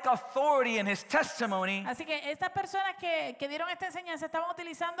apostolic authority and his testimony Así que estas personas que dieron esta enseñanza estaban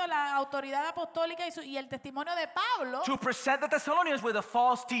utilizando la autoridad apostólica y el testimonio de Pablo to present the Thessalonians with a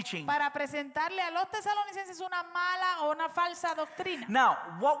false teaching. para presentarle a los tesalonicenses una mala o una falsa doctrina. Now,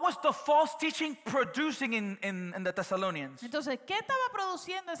 what was the false teaching producing in the Thessalonians? Entonces, ¿qué estaba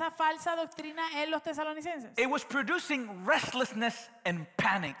produciendo esa falsa doctrina en los tesalonicenses? It was producing restlessness and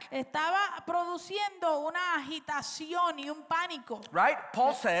panic, Estaba produciendo una agitación y un pánico, right?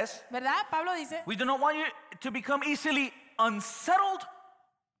 Paul says, ¿verdad? Pablo dice, we do not want you to become easily unsettled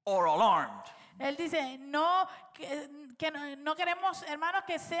or alarmed. él dice, no queremos, hermanos,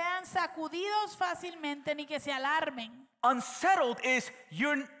 que sean sacudidos fácilmente ni que se alarmen. Unsettled is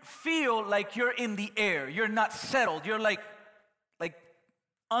you feel like you're in the air. You're not settled. You're like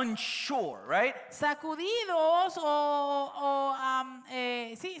unsure, right? Sacudidos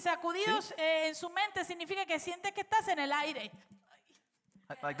sacudidos en su mente significa que sientes que estás en el aire.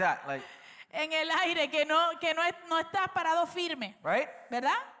 Like that, like, En el aire, que no estás parado firme, right?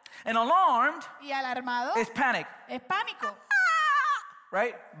 ¿verdad? And alarmed Y alarmado is panic, es pánico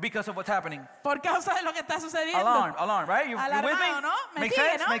right? Because of what's happening. por causa de lo que está sucediendo. Alarmed, right? You're with me? Alarmado, ¿no? ¿Me Makes sigue,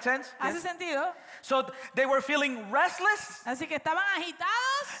 sense? no? Makes sense? Hace Yes. sentido. So they were feeling restless Así que estaban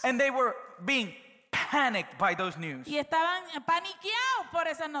agitados and they were being panicked by those news. y estaban paniqueados por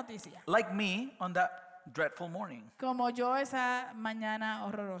esas noticias. Like me on that dreadful morning. Como yo esa mañana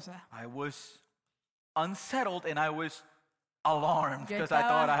horrorosa. I was unsettled and I was alarmed Yo because I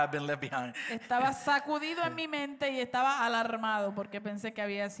thought estaba- I had been left behind. Estaba sacudido en mi mente y estaba alarmado porque pensé que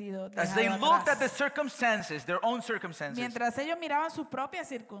había sido As they dejado looked at the atrás. circumstances, their own circumstances, Mientras ellos miraban sus propias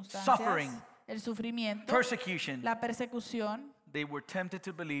circunstancias, Suffering. el sufrimiento, persecution, la persecución, they were tempted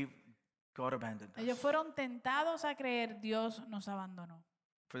to believe God abandoned ellos us. fueron tentados a creer Dios nos abandonó.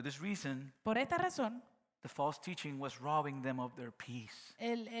 For this reason, Por esta razón, the false teaching was robbing them of their peace.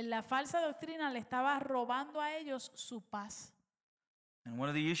 la falsa doctrina le estaba robando a ellos su paz. And one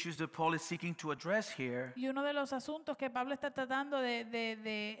of the issues that Paul is seeking to address here Y uno de los asuntos que Pablo está tratando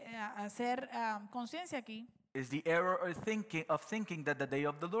de hacer conciencia aquí is the error of thinking that the day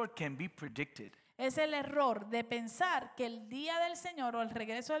of the Lord can be predicted. Es el error de pensar que el día del Señor o el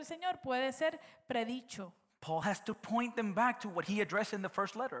regreso del Señor puede ser predicho. Paul has to point them back to what he addressed in the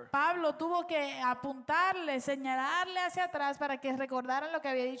first letter. Pablo tuvo que apuntarle, señalarle hacia atrás para que recordaran lo que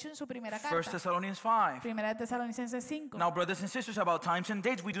había dicho en su primera 1 carta. Thessalonians 5. Primera de Tesalonicenses 5. Now, brothers and sisters, about times and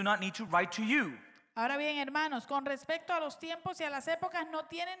dates we do not need to write to you. Ahora bien, hermanos, con respecto a los tiempos y a las épocas, no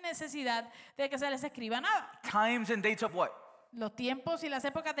tienen necesidad de que se les escriba nada. Times and dates of what? ¿Los tiempos y las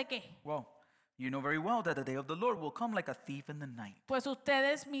épocas de qué? Well, you know very well that the day of the Lord will come like a thief in the night. Pues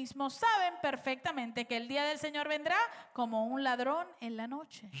ustedes mismos saben perfectamente que el día del Señor vendrá como un ladrón en la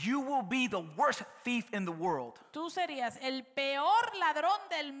noche. You will be the worst thief in the world Tú serías el peor ladrón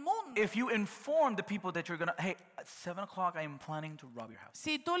del mundo if you inform the people that you're going to, hey, at 7 o'clock I am planning to rob your house.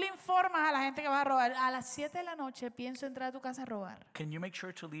 si tú le informas a la gente que vas a robar. A las 7 de la noche pienso entrar a tu casa a robar. Can you make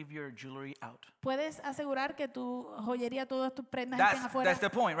sure to leave your jewelry out? ¿Puedes asegurar que tu joyería, todas tus prendas estén afuera? That's the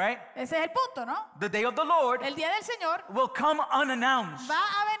point, right? Ese es el punto, ¿no? The day of the Lord El día del Señor will come unannounced va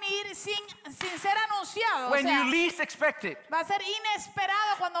a venir sin ser anunciado. O when sea, you least expect it. va a ser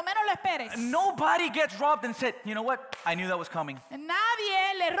inesperado cuando menos lo esperes. Nobody gets robbed and said, you know what? I knew that was coming.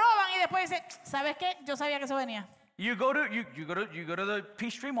 Nadie le roban y después dice, ¿sabes qué? Yo sabía que eso venía. You go to the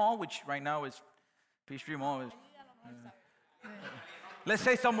Pt.3 mall, which right now is Pt.3 mall is. Let's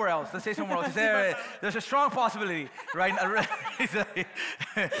say somewhere else. There's a strong possibility, right?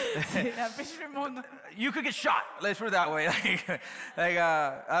 You could get shot. Let's put it that way.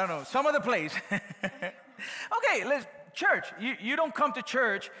 I don't know, some other place. Okay, church. You don't come to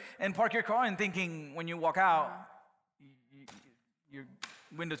church and park your car and thinking when you walk out, your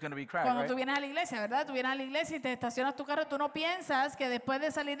window's going to be cracked, Cuando right? tú vienes a la iglesia, ¿verdad? Tú vienes a la iglesia y te estacionas tu carro, tú no piensas que después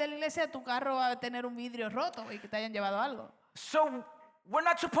de salir de la iglesia tu carro va a tener un vidrio roto y que te hayan llevado algo. So we're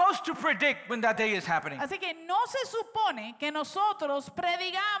not supposed to predict when that day is happening. Así que no se supone que nosotros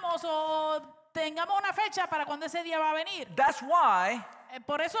predigamos o tengamos una fecha para cuando ese día va a venir. That's why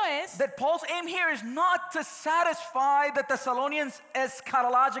Por eso es that Paul's aim here is not to satisfy the Thessalonians'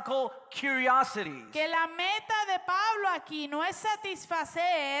 eschatological curiosities. que la meta de Pablo aquí no es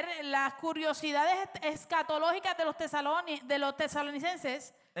satisfacer las curiosidades escatológicas de los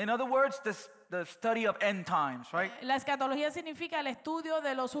tesalonicenses. In other words, the study of end times, right? La escatología significa el estudio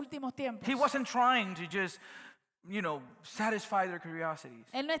de los últimos tiempos. He wasn't trying to just, satisfy their curiosities.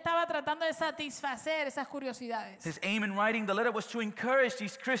 Él no estaba tratando de satisfacer esas curiosidades. His aim in writing the letter was to encourage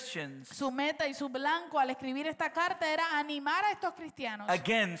these Christians, Su meta y su blanco al escribir esta carta era animar a estos cristianos.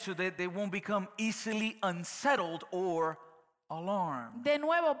 again, so that they won't become easily unsettled or alarmed. De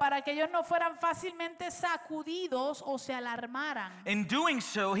nuevo, para que ellos no fueran fácilmente sacudidos o se alarmaran. In doing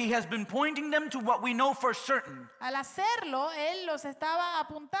so, he has been pointing them to what we know for certain. Al hacerlo, él los estaba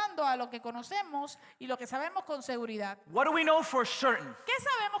apuntando a lo que conocemos y lo que sabemos con seguridad. What do we know for certain? ¿Qué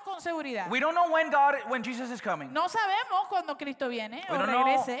sabemos con seguridad? We don't know when Jesus is coming. No sabemos cuándo Cristo viene We o don't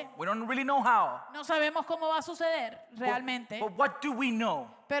regrese. know. We don't really know how. No sabemos cómo va a suceder realmente. But what do we know?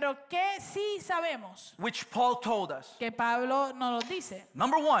 Pero ¿qué sí sabemos? Which Paul told us. Que Pablo nos lo dice.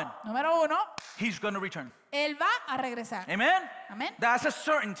 Number one, Número 1, he's going to return. él va a regresar. Amen? Amén. That's a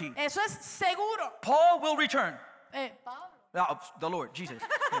certainty. Eso es seguro. Paul will return. Pablo. The Lord, Jesus.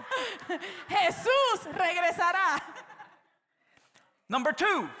 Jesús regresará. Number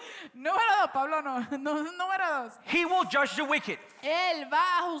two, Número 2, Pablo no. Número 2. he will judge the wicked. Él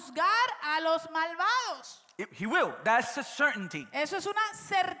va a juzgar a los malvados. He will. That's a certainty. Eso es una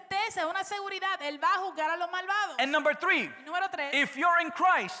certeza, una seguridad. Él va a juzgar a los malvados. And number three, Número 3. if you're in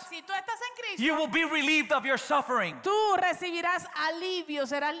Christ, Si tú estás en Cristo, you will be relieved of your suffering. tú recibirás alivio,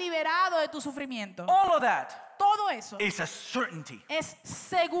 serás liberado de tu sufrimiento. All of that Todo eso is a certainty. es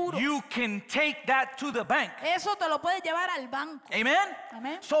seguro. You can take that to the bank. Eso te lo puedes llevar al banco. Amen?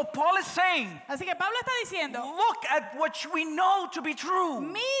 Amén. So Paul is saying, Así que Pablo está diciendo, look at what we know to be true.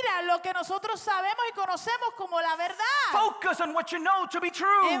 mira lo que nosotros sabemos y conocemos como la verdad. Focus on what you know to be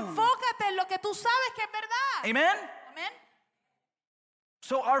true. Enfócate en lo que tú sabes que es verdad. Amen? Amén.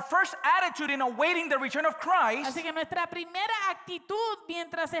 So our first attitude in awaiting the return of Christ Así que nuestra primera actitud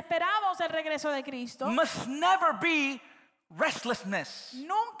mientras esperamos el regreso de Cristo must never be restlessness.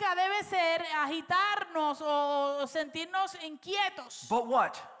 nunca debe ser agitarnos o sentirnos inquietos, But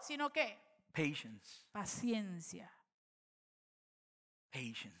what? sino que Patience. paciencia,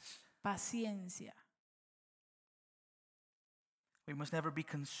 Patience. paciencia. We must never be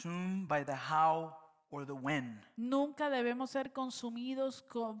consumed by the how or the when. Nunca debemos ser consumidos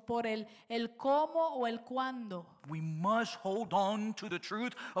por el cómo o el cuándo. We must hold on to the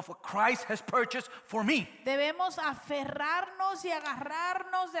truth of what Christ has purchased for me. Debemos aferrarnos y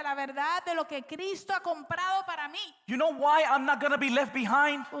agarrarnos de la verdad de lo que Cristo ha comprado para mí. You know why I'm not going to be left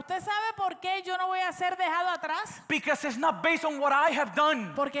behind? ¿Usted sabe por qué yo no voy a ser dejado atrás? Because it's not based on what I have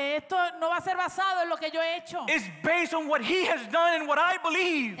done. Porque esto no va a ser basado en lo que yo he hecho. It's based on what He has done and what I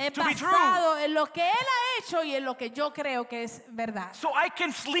believe Es to be true. basado en lo que Él ha hecho y en lo que yo creo que es verdad. So I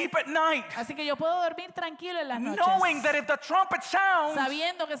can sleep at night Así que yo puedo dormir tranquilo en las noches, knowing that if the trumpet sounds,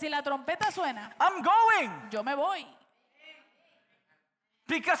 sabiendo que si la trompeta suena, I'm going. yo me voy.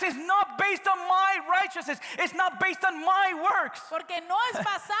 Because it's not based on my righteousness. It's not based on my works. Porque no es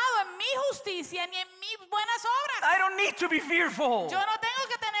basado en mi justicia ni en mis buenas obras. I don't need to be fearful. Yo no tengo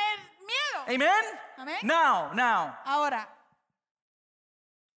que tener miedo. Amen? Amén. Now, Ahora,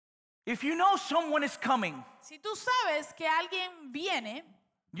 if you know someone is coming, si tú sabes que alguien viene,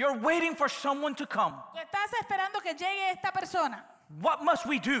 you're waiting for someone to come, tú estás esperando que llegue esta persona, what must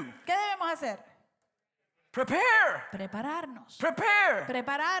we do? ¿qué debemos hacer? Prepare. Prepararnos. Prepare.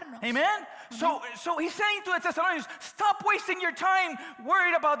 Prepararnos. Amen? So he's saying to the Thessalonians, stop wasting your time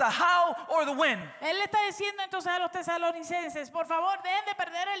worried about the how or the when. Él le está diciendo entonces a los tesalonicenses, por favor, dejen de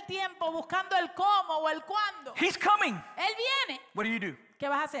perder el tiempo buscando el cómo o el cuándo. He's coming. Él viene. What do? ¿Qué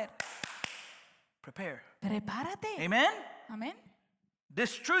vas a hacer? Prepare. Prepárate. Amen? Amén.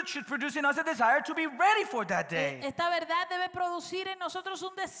 This truth should produce in us a desire to be ready for that day. Esta verdad debe producir en nosotros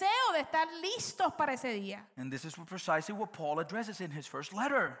un deseo de estar listos para ese día. And this is precisely what Paul addresses in his first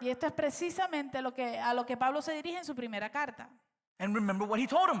letter. Y esto es precisamente a lo que Pablo se dirige en su primera carta. And remember what he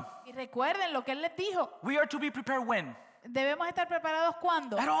told them. Y recuerden lo que él les dijo. We are to be prepared when? Debemos estar preparados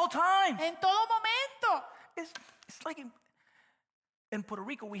 ¿cuándo? At all times. En todo momento. It's like in Puerto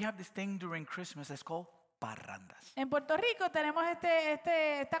Rico, we have this thing during Christmas that's called parrandas. En Puerto Rico tenemos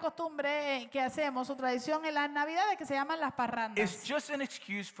esta costumbre que hacemos, su tradición en las Navidades que se llaman las parrandas. It's just an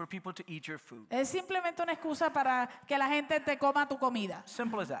excuse for people to eat your food. Es simplemente una excusa para que la gente te coma tu comida.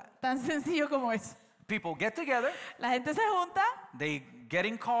 Simple as that. Tan sencillo como es. People get together, La gente se junta, they get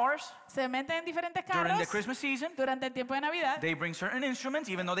in cars se meten en diferentes during carros the Christmas season, durante el tiempo de Navidad, they bring certain instruments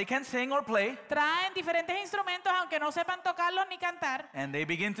even though they can't sing or play, traen diferentes instrumentos aunque no sepan tocarlos ni cantar and they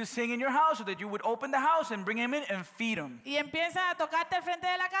begin to sing in your house so that you would open the house and bring them in and feed them. y empiezan a tocarte al frente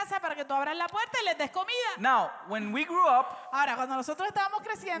de la casa para que tú abras la puerta y les des comida. Now, when we grew up, Ahora, cuando nosotros estábamos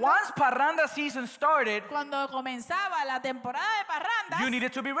creciendo, once parranda season started, cuando comenzaba la temporada de parrandas, you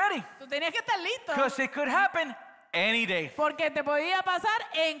needed to be ready tú tenías que estar listo. because it could happen any day. Porque te podía pasar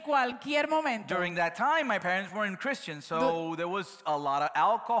en cualquier momento. During that time, my parents weren't Christians, so there was a lot of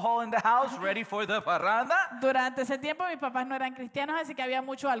alcohol in the house ready for the parranda. Durante ese tiempo mis papás no eran cristianos, así que había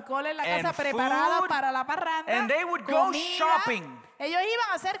mucho alcohol en la And casa preparado food, para la parranda. and they would go comida. shopping. Ellos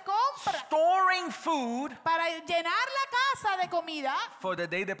iban a hacer compras Storing food para llenar la casa de comida for the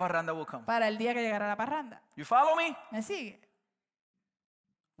day the parranda will come. para el día que llegara la parranda. You follow me? ¿Me sigue?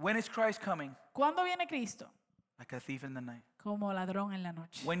 When is Christ coming? ¿Cuándo viene Cristo? Like a thief in the night. Como ladrón en la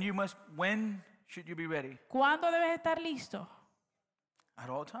noche. When should you be ready? ¿Cuándo debes estar listo? At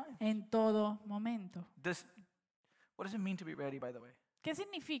all times. En todo momento. What does it mean to be ready, by the way? ¿Qué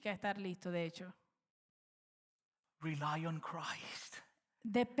significa estar listo, de hecho? Rely on Christ.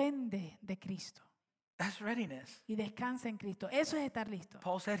 Depende de Cristo. That's readiness. Y descansa en Cristo. Eso es estar listo.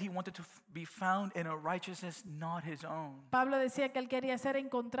 Paul said he wanted to be found in a righteousness not his own, Pablo decía que él quería ser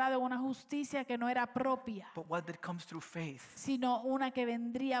encontrado en una justicia que no era propia, but one that comes through faith. sino una que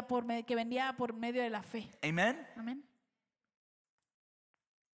vendría por medio de la fe. Amen? Amén.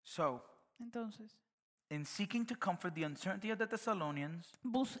 So, Entonces, in seeking to comfort the uncertainty of the Thessalonians,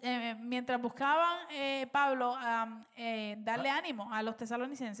 mientras buscaban Pablo darle ánimo a los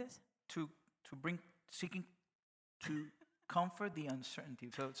tesalonicenses, seeking to comfort the uncertainty.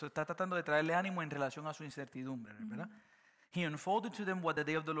 So está tratando de traerle ánimo en relación a su incertidumbre, ¿verdad? He unfolded to them what the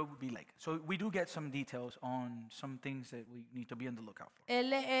day of the Lord would be like. So we do get some details on some things that we need to be on the lookout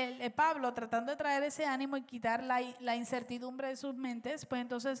for. Pablo, tratando de traer ese ánimo y quitar la incertidumbre de sus mentes, pues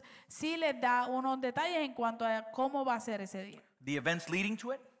entonces sí les da unos detalles en cuanto a cómo va a ser ese día. The events leading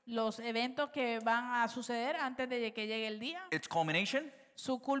to it, Los eventos que van a suceder antes de que llegue el día, its culmination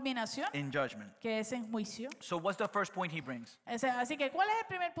su culminación, in judgment. que es en juicio. So what's the first point he brings? Así que, ¿cuál es el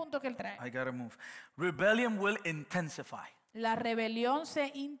primer punto que él trae? I gotta move. Rebellion will intensify. La rebelión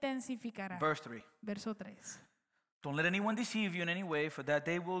se intensificará. Verse 3. Verso 3. Don't let anyone deceive you in any way, for that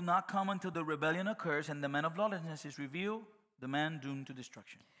day will not come until the rebellion occurs and the man of lawlessness is revealed, the man doomed to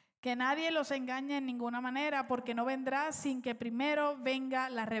destruction. Que nadie los engañe en ninguna manera, porque no vendrá sin que primero venga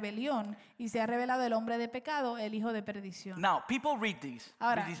la rebelión y sea revelado el hombre de pecado, el hijo de perdición. Now, people read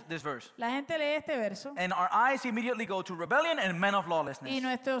Ahora, this verse, la gente lee este verso and our eyes immediately go to rebellion and men of y lawlessness.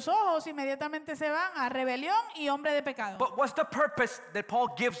 nuestros ojos inmediatamente se van a rebelión y hombre de pecado. But what's the purpose that Paul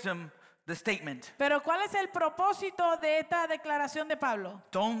gives them the statement? Pero ¿cuál es el propósito de esta declaración de Pablo?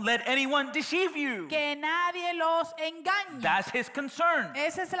 Don't let anyone deceive you. Que nadie los engañe. That's his concern.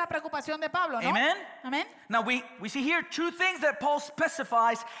 Esa es la preocupación de Pablo, ¿no? Amen? Amén. Now we see here two things that Paul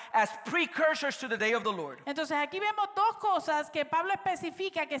specifies as precursors to the day of the Lord. Entonces aquí vemos dos cosas que Pablo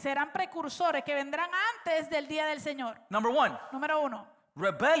especifica que serán precursores, que vendrán antes del día del Señor. Number one, Número 1,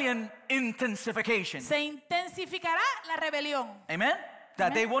 rebellion intensification. se intensificará la rebelión. Amen?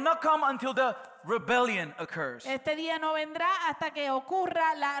 That they will not come until the rebellion occurs. Este día no vendrá hasta que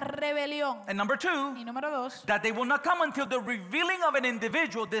ocurra la rebelión. And number two, Y número 2, that they will not come until the revealing of an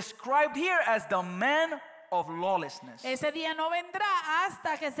individual described here as the man of lawlessness. ese día no vendrá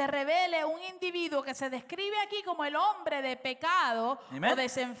hasta que se revele un individuo que se describe aquí como el hombre de pecado Amen. o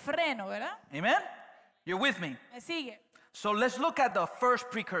desenfreno, ¿verdad? Amen? You're with me. ¿Me sigue? So let's look at the first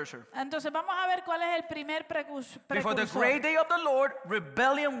precursor. Entonces vamos a ver cuál es el primer Before the precursor. great day of the Lord,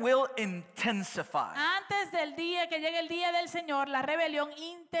 rebellion will intensify. Antes del día que llegue el día del Señor, la rebelión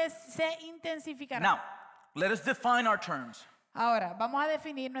se intensificará. Now, let us define our terms. Ahora, vamos a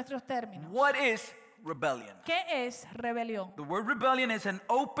definir nuestros términos. What is rebellion? ¿Qué es rebelión? The word rebellion is an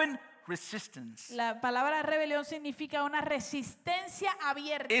open resistance. La palabra rebelión significa una resistencia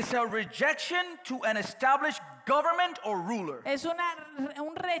abierta. It's a rejection to an established government or ruler. Es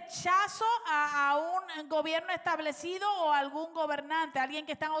un rechazo a un gobierno establecido o a algún gobernante, alguien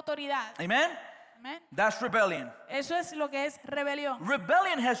que está en autoridad. Amen? Amén. That's rebellion. Eso es lo que es rebelión.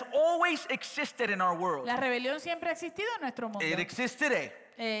 Rebellion has always existed in our world. La rebelión siempre ha existido en nuestro mundo. It exists today.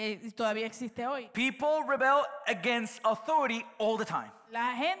 Y todavía existe hoy. People rebel against authority all the time.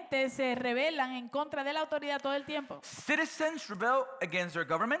 La gente se rebelan en contra de la autoridad todo el tiempo. Citizens rebel against their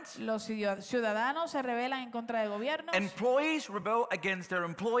governments. Los ciudadanos se rebelan en contra de gobiernos. Employees rebel against their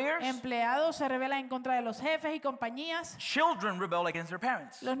employers. Empleados se rebelan en contra de los jefes y compañías. Children rebel against their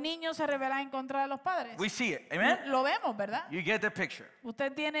parents. Los niños se rebelan en contra de los padres. We see it. Amen? Lo vemos, ¿verdad? You get the picture.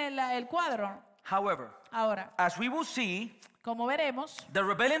 Usted tiene el cuadro. However, Ahora, as we will see, como veremos, the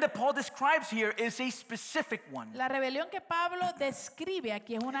rebellion that Paul describes here is a specific one. la rebelión que Pablo describe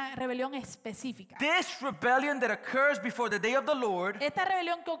aquí es una rebelión específica. This rebellion that occurs before the day of the Lord Esta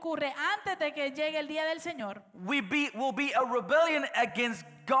rebelión que ocurre antes de que llegue el día del Señor will be a rebellion against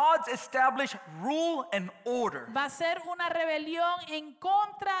God's established rule and order. va a ser una rebelión en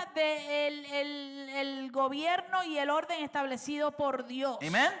contra del el gobierno y el orden establecido por Dios.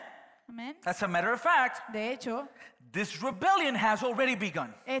 Amen? Amén. As a matter of fact, De hecho, this rebellion has already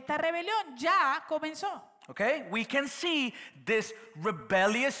begun. esta rebelión ya comenzó. Okay? We can see this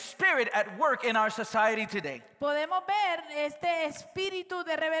rebellious spirit at work in our society today. Podemos ver este espíritu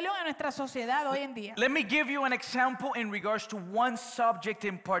de rebelión en nuestra sociedad hoy en día. Let me give you an example in regards to one subject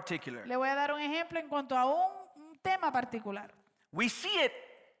in particular. Le voy a dar un ejemplo en cuanto a un tema particular. We see it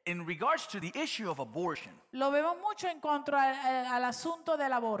in regards to the issue of abortion. Lo vemos mucho en cuanto al asunto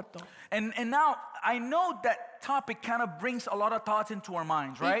del aborto. And now I know that topic kind of brings a lot of thoughts into our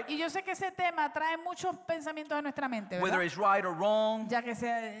minds, right? Y yo sé que ese tema trae muchos pensamientos a nuestra mente, Whether ¿verdad? it's right or wrong. Ya que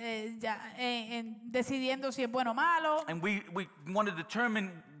decidiendo si es bueno o malo. And we want to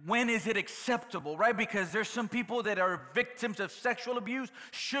determine when is it acceptable, right? Because there's some people that are victims of sexual abuse.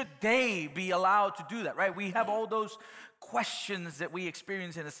 Should they be allowed to do that, right? We have all those questions that we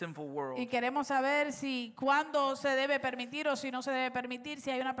experience in a sinful world. Y queremos saber si cuándo se debe permitir o si no se debe permitir, si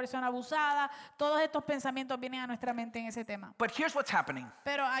hay una persona abusada. Todos estos pensamientos vienen a nuestra mente en ese tema. But here's what's happening.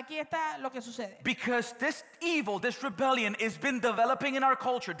 Pero aquí está lo que sucede. Because this evil, this rebellion has been developing in our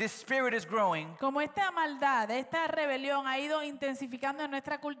culture. This spirit is growing. Como esta maldad, esta rebelión ha ido intensificando en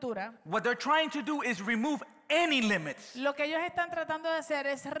nuestra cultura, What they're trying to do is remove any limits. lo que ellos están tratando de hacer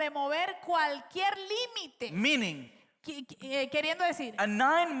es remover cualquier límite. Meaning, Queriendo decir, a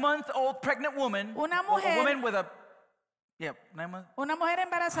 9-month-old pregnant woman, Una or a mujer- woman with a, 9 months? una mujer How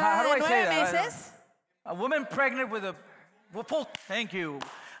embarazada do de I say 9 that? meses, A woman pregnant with a thank you.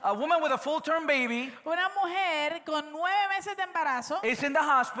 A woman with a full-term baby una mujer con 9 meses de embarazo, is in the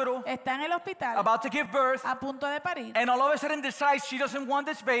hospital está en el hospital about to give birth, a punto de parir and all of a sudden decides she doesn't want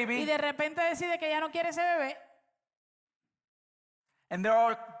this y baby. de repente decide que ya no quiere ese bebé. And there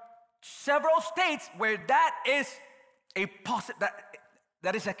are several states where that is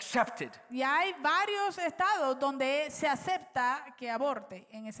that is accepted. Y hay varios estados donde se acepta que aborte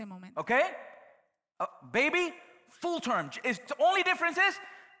en ese momento. Okay? Baby, full term. The only difference is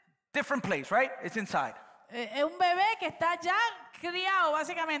different place, right? It's inside. Es un bebé que está ya criado,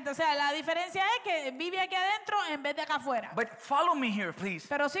 básicamente. O sea, la diferencia es que vive aquí adentro en vez de acá afuera. But follow me here, please,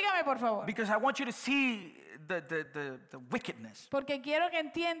 Pero sígame, por favor. because I want you to see the wickedness. Porque quiero que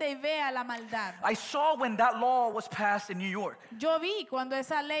entienda y vea la maldad. I saw when that law was passed in New York. Yo vi cuando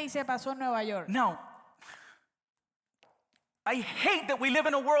esa ley se pasó en Nueva York. Now, I hate that we live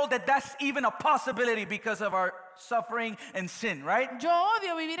in a world that's even a possibility because of our suffering and sin, right? Yo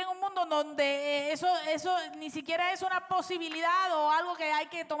odio vivir en un mundo donde eso ni siquiera es una posibilidad o algo que hay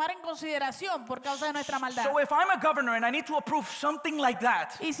que tomar en consideración por causa de nuestra maldad. So if I'm a governor and I need to approve something like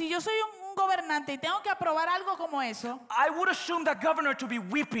that, Y si yo soy un gobernante y tengo que aprobar algo como eso, I would assume that governor to be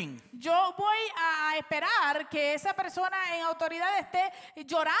weeping. yo voy a esperar que esa persona en autoridad esté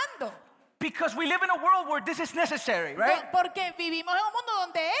llorando. Because we live in a world where this is necessary, right? Porque vivimos en un mundo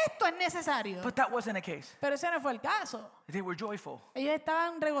donde esto es necesario. But that wasn't the case. Pero ese no fue el caso. They were joyful. Ellos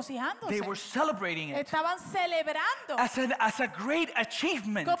estaban regocijándose. They were celebrating it Estaban celebrando as a great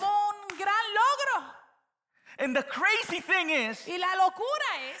achievement. como un gran logro. And the crazy thing is Y la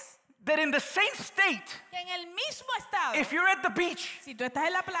locura es that in the same state, que en el mismo estado, if you're at the beach si tú estás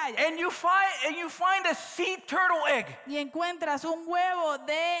en la playa and you find a sea turtle egg, y encuentras un huevo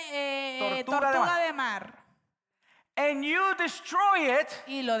de Tortuga de tortuga mar. de mar and you destroy it,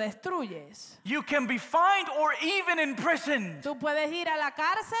 y lo destruyes, you can be fined or even imprisoned. tú puedes ir a la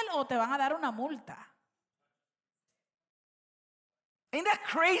cárcel o te van a dar una multa. Ain't that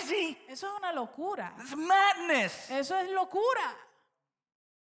crazy? Eso es una locura. It's madness. Eso es locura.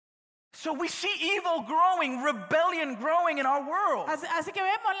 So we see evil growing, rebellion growing in our world. Así que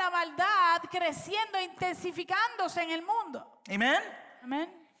vemos la maldad creciendo, intensificándose en el mundo. Amen? Amén.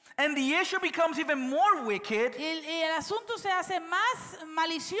 And the issue becomes even more wicked Y el asunto se hace más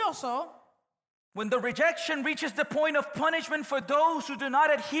malicioso when the rejection reaches the point of punishment for those who do not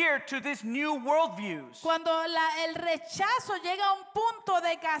adhere to these new worldviews. cuando el rechazo llega a un punto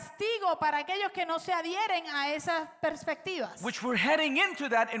de castigo para aquellos que no se adhieren a esas perspectivas. Which we're heading into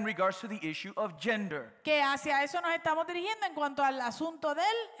that in regards to the issue of gender. Que hacia eso nos estamos dirigiendo en cuanto al asunto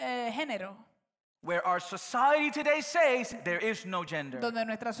del género. Where our society today says there is no gender. Donde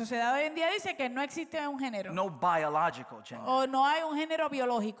nuestra sociedad hoy en día dice que no existe un género. No biological gender. O no hay un género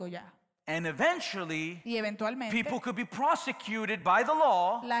biológico ya. And eventually, Y eventualmente people could be prosecuted by the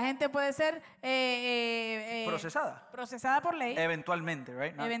law. la gente puede ser procesada por ley. Eventualmente,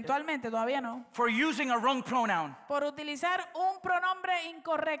 right? Not- Eventualmente, todavía no. For using a wrong pronoun. Por utilizar un pronombre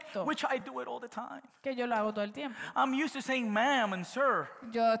incorrecto. Which I do it all the time. Que yo lo hago todo el tiempo. I'm used to saying ma'am and sir.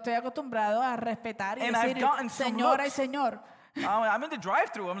 Yo estoy acostumbrado a respetar y And I've decir gotten some señora y looks. señor. I'm in the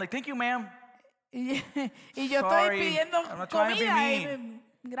drive-thru. I'm like, thank you, ma'am. Y yo Sorry, estoy pidiendo I'm not trying to be comida. mean.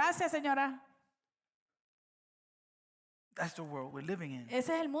 Gracias, señora. That's the world we're living in. Ese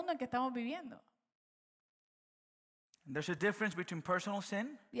es el mundo en que estamos viviendo. And there's a difference between personal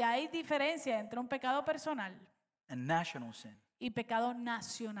sin Y hay diferencia entre un pecado personal and national sin. y pecado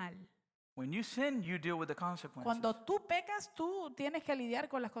nacional. When you sin, you deal with the consequences. Cuando tú pecas, tú tienes que lidiar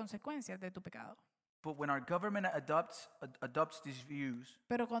con las consecuencias de tu pecado. But when our government adopts these views,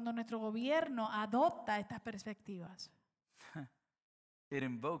 Pero cuando nuestro gobierno adopta estas perspectivas, it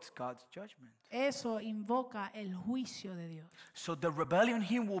invokes God's judgment. eso invoca el juicio de Dios. So the rebellion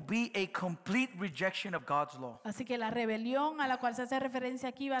here will be a complete rejection of God's law. Así que la rebelión a la cual se hace referencia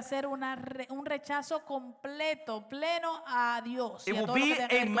aquí va a ser un rechazo completo, pleno a Dios. y It a will todo lo be que tenga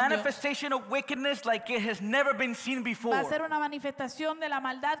que ver a con Dios. manifestation of wickedness like it has never been seen before. Va a ser una manifestación de la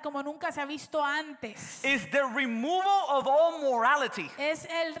maldad como nunca se ha visto antes. Is the removal of all morality, Es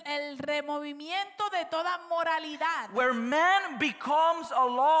el removimiento de toda moralidad, where man becomes a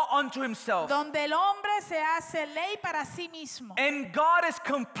law unto himself, donde el hombre se hace ley para sí mismo. and God is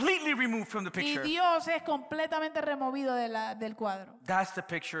completely removed from the Y picture. Dios es completamente removido del cuadro. That's the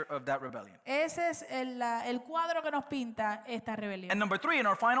picture of that rebellion. Ese es el cuadro que nos pinta esta rebelión. And number 3, and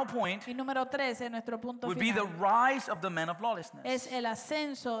our final point, Y número 13, nuestro punto would be the final, rise of the men of lawlessness. es el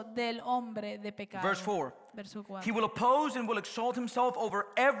ascenso del hombre de pecado. Verse 4. Verso 4. He will oppose and will exalt himself over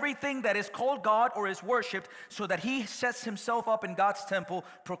everything that is called God or is worshipped, so that he sets himself up in God's temple,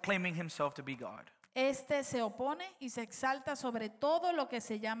 proclaiming himself to be God. Este se opone y se exalta sobre todo lo que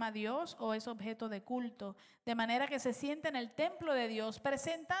se llama Dios o es objeto de culto, de manera que se siente en el templo de Dios,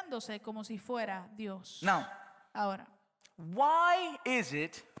 presentándose como si fuera Dios. Now, Ahora, why is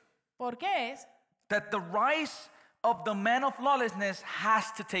it ¿por qué es that the rise of the man of lawlessness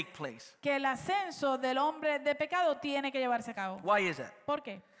has to take place? que el ascenso del hombre de pecado tiene que llevarse a cabo? Why is that? ¿Por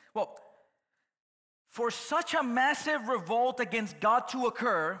qué? Well, For such a massive revolt against God to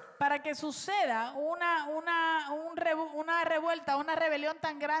occur, para que suceda una revuelta, una rebelión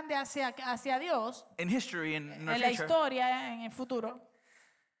tan grande hacia Dios in history, in our en la future, historia, en el futuro,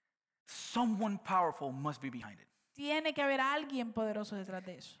 someone powerful must be behind it. tiene que haber alguien poderoso detrás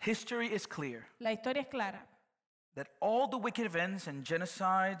de eso. History is clear La historia es clara. that all the wicked events and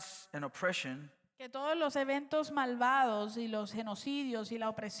genocides and oppression Que todos los eventos malvados y los genocidios y la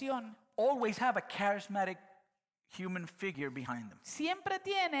opresión always have a charismatic human figure behind them. siempre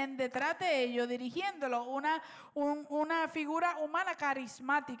tienen detrás de ellos, dirigiéndolo, una figura humana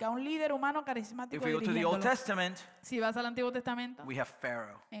carismática, un líder humano carismático If we go to the Old dirigiéndolo. Testament, Si vas al Antiguo Testamento, we have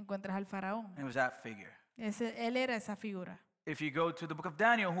Pharaoh. encuentras al faraón. It was that figure. Él era esa figura. If you go to the book of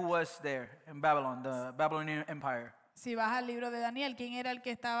Daniel, who was there in Babylon, the Babylonian Empire? Si vas al libro de Daniel, ¿quién era el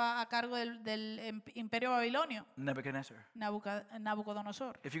que estaba a cargo del imperio babilonio? Nebuchadnezzar.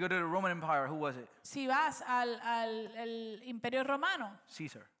 Nabucodonosor. If you go to the Roman Empire, who was it? Si vas al imperio romano,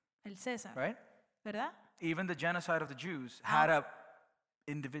 Caesar, el César, right? ¿verdad? Even the genocide of the Jews had a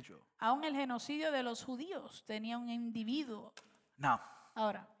individual. Aún el genocidio de los judíos tenía un individuo. Now,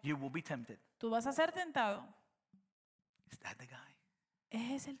 Ahora, you will be tempted. tú vas a ser tentado. Is that the guy?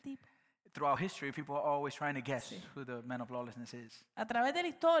 Es el tipo. Throughout history, people are always trying to guess who the man of lawlessness is. A través de la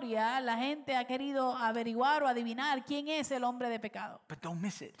historia, la gente ha querido averiguar o adivinar quién es el hombre de pecado. But don't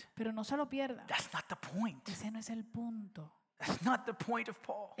miss it. Pero no se lo pierda. That's not the point. Ese no es el punto. That's not the point of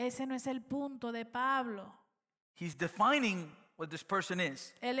Paul. Ese no es el punto de Pablo. He's defining what this person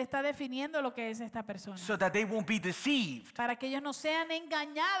is Él está definiendo lo que es esta persona. so that they won't be deceived. Para que ellos no sean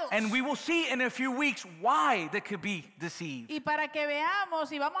engañados. And we will see in a few weeks why they could be deceived. Y para que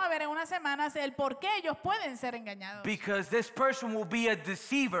veamos, y vamos a ver en unas semanas, el por qué ellos pueden ser engañados. Because this person will be a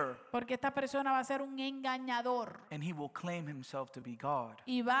deceiver Porque esta persona va a ser un engañador. and he will claim himself to be God.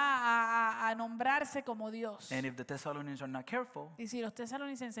 Y va a nombrarse como Dios. And if the Thessalonians are not careful, Y si los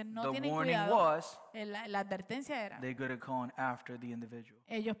tesalonicenses no the tienen warning cuidado, was la advertencia era, they could have gone after the individual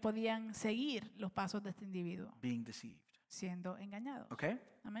ellos podían seguir los pasos de este individuo being deceived. siendo engañados. Okay?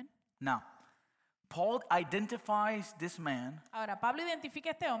 Amén. Now, Paul identifies this man Ahora, Pablo identifica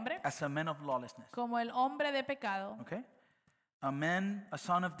a este hombre as a man of lawlessness. como el hombre de pecado Okay? A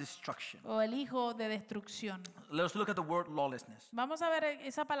son of destruction. o el hijo de destrucción. Let's look at the word lawlessness. Vamos a ver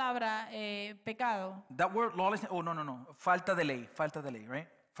esa palabra pecado. That word lawlessness, no. Falta de ley, right?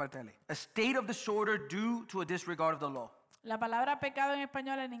 Falta de ley. A state of disorder due to a disregard of the law. La palabra pecado en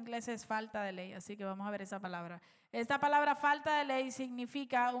español en inglés es falta de ley, así que vamos a ver esa palabra. Esta palabra falta de ley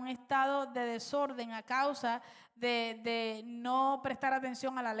significa un estado de desorden a causa de no prestar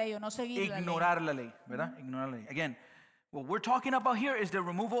atención a la ley o no seguir Ignorar la ley, ¿verdad? Ignorar la ley. Again, what we're talking about here is the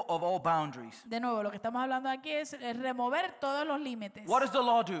removal of all boundaries. De nuevo, lo que estamos hablando aquí es remover todos los límites. What does the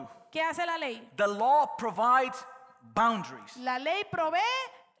law do? ¿Qué hace la ley? The law provides boundaries. La ley provee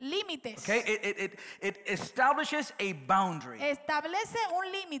límites. Okay? It establishes a boundary. Establece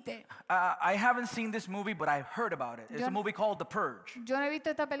un límite. I haven't seen this movie, but I've heard about it. It's a movie called The Purge. Yo no he visto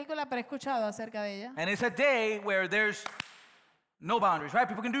esta película, pero he escuchado acerca de ella. And it's a day where there's no boundaries, right?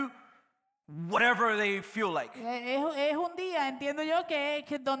 People can do whatever they feel like. Es un día, entiendo yo, que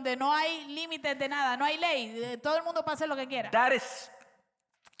donde no hay límites de nada, no hay ley. Todo el mundo puede hacer lo que quiera. That is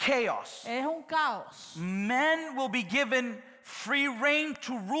chaos. Es un caos. Men will be given free reign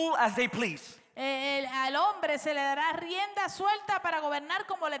to rule as they please. Al hombre se le dará rienda suelta para gobernar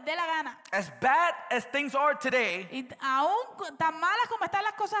como les dé la gana. As bad as things are today, Y aún tan malas como están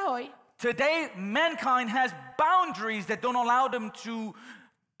las cosas hoy, today mankind has boundaries that don't allow them to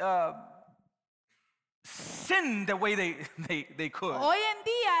sin the way they could. hoy en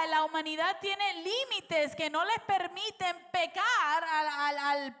día la humanidad tiene límites que no les permiten pecar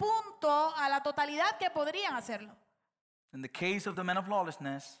al punto, a la totalidad que podrían hacerlo. In the case of the man of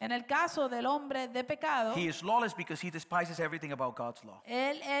lawlessness, En el caso del hombre de pecado, he is lawless because he despises everything about God's law.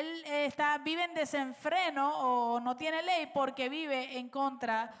 él vive en desenfreno o no tiene ley porque vive en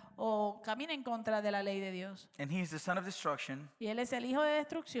contra o camina en contra de la ley de Dios. And he is the son of destruction Y él es el hijo de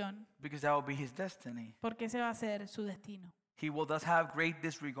destrucción because that will be his destiny. porque ese va a ser su destino. He will thus have great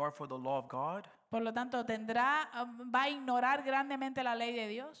disregard for the law of God, Por lo tanto, va a ignorar grandemente la ley de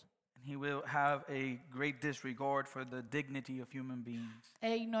Dios and he will have a great disregard for the dignity of human beings.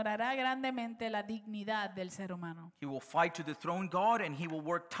 e ignorará grandemente la dignidad del ser humano. He will fight to dethrone God, and he will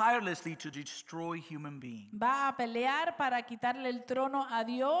work tirelessly to destroy human beings. Va a pelear para quitarle el trono a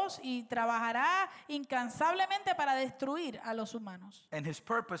Dios y trabajará incansablemente para destruir a los humanos. And his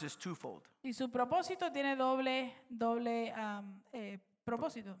purpose is twofold: Y su propósito tiene doble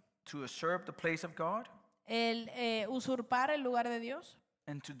propósito. to usurp the place of God El usurpar el lugar de Dios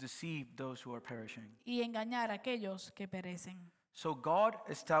and to deceive those who are perishing. y engañar a aquellos que perecen. So God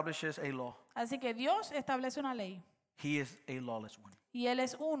establishes a law. Así que Dios establece una ley He is a lawless one. y Él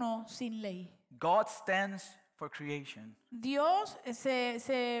es uno sin ley. God stands for creation. Dios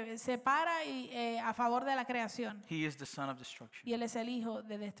se para a favor de la creación He is the son of destruction. y Él es el hijo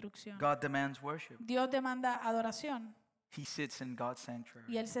de destrucción. God demands worship. Dios demanda adoración He sits in God's sanctuary.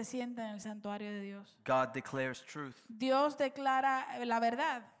 y Él se sienta en el santuario de Dios. God declares truth, Dios declara la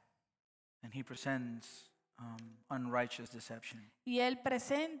verdad and he presents unrighteous deception. y Él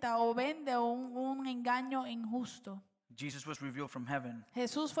presenta o vende un engaño injusto. Jesus was revealed from heaven.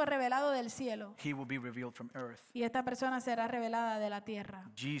 Jesús fue revelado del cielo He will be revealed from earth. y esta persona será revelada de la tierra.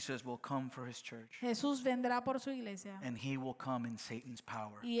 Jesus will come for his church, Jesús vendrá por su iglesia and he will come in Satan's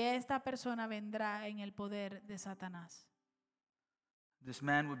power. y esta persona vendrá en el poder de Satanás. This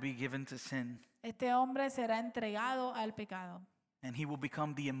man would be given to sin, Este hombre será entregado al pecado and he will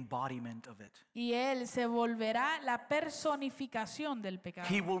become the embodiment of it. y él se volverá la personificación del pecado.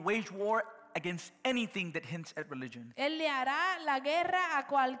 He will wage war against anything that hints at religion, Él le hará la guerra a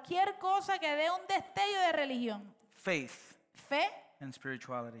cualquier cosa que dé un destello de religión, faith, fe and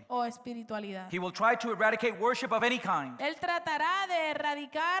spirituality. o espiritualidad. He will try to eradicate worship of any kind. Él tratará de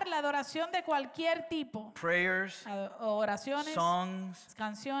erradicar la adoración de cualquier tipo, Prayers, oraciones, songs,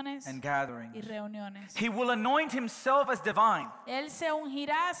 canciones and y gatherings. reuniones. He will anoint himself as divine. Él se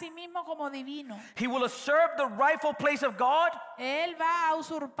ungirá a sí mismo como divino. He will usurp the rightful place of God Él va a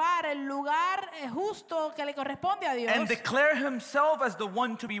usurpar el lugar justo que le corresponde a Dios and declare himself as the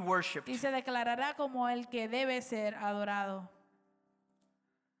one to be worshipped. y se declarará como el que debe ser adorado.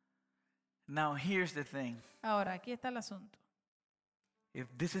 Now here's the thing. Ahora, aquí está el asunto. If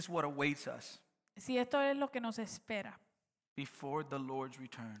this is what awaits us Si esto es lo que nos espera before the Lord's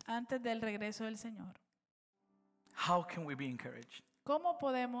return, antes del regreso del Señor, how can we be encouraged? ¿cómo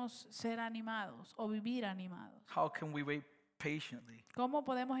podemos ser animados o vivir animados? How can we wait patiently? ¿Cómo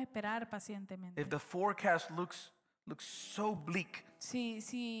podemos esperar pacientemente? If the forecast looks so bleak, Si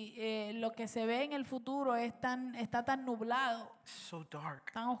lo que se ve en el futuro está tan nublado, so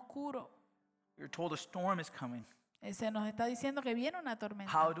dark. tan oscuro, We're told a storm is coming. se nos está diciendo que viene una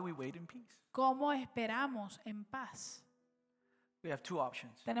tormenta. How do we wait in peace? ¿Cómo esperamos en paz? We have two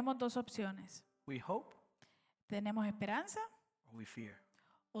options. Tenemos dos opciones. We hope ¿Tenemos esperanza or we fear.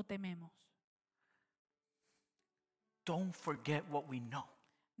 o tememos? Don't forget what we know.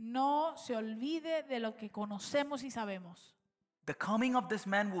 No se olvide de lo que conocemos y sabemos. The coming of this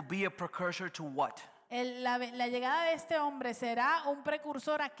man will be a precursor to what? La llegada de este hombre será un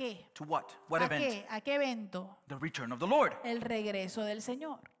precursor ¿a qué? To what? What ¿A event? qué? ¿A qué evento? The return of the Lord. El regreso del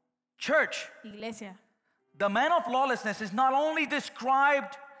Señor. Church, Iglesia, the man of lawlessness is not only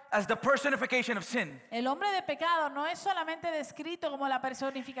described as the personification of sin, el hombre de pecado no es solamente descrito como la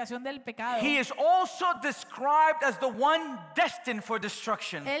personificación del pecado. he is also described as the one destined for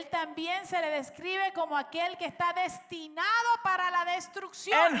destruction. Él también se le describe como aquel que está destinado para la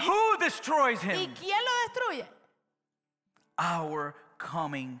destrucción. And who destroys ¿Y him? quién lo destruye? Our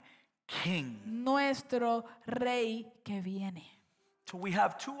coming King. Nuestro rey que viene. So we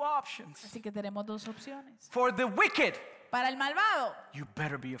have two options. Así que tenemos dos opciones. For the wicked, Para el malvado, you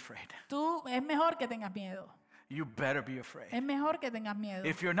better be afraid. es mejor que tengas miedo. You better be afraid. Es mejor que tengas miedo.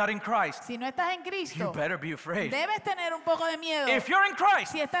 If you're not in Christ, Si no estás en you Cristo, better be afraid. debes tener un poco de miedo. If you're in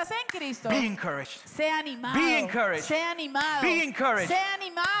Christ, Si estás en Cristo, be encouraged. sea animado. Be encouraged. Sea animado. Be encouraged. Sea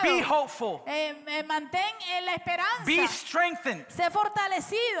animado. Be hopeful. Mantén la esperanza. Be strengthened. Sé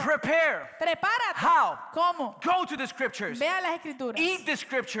fortalecido. Prepare. Prepárate. How? ¿Cómo? Go to the scriptures. Vea las escrituras. Eat the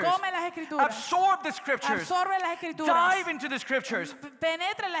scriptures. Come las escrituras. Absorb the scriptures. Absorbe las escrituras. Dive into the scriptures.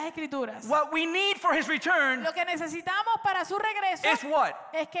 Penetra en las escrituras. What we need for his return Lo que necesitamos para su regreso is what?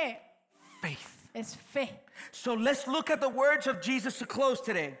 es que Faith. es fe. So let's look at the words of Jesus to close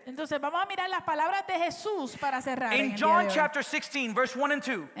today. Entonces vamos a mirar las palabras de Jesús para cerrar. en In el John día de hoy. chapter 16, verse 1 and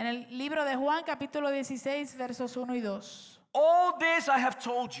 2. En el libro de Juan, capítulo 16, versos 1 y 2. All this I have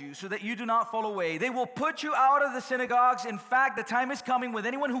told you so that you do not fall away. They will put you out of the synagogues. In fact, the time is coming when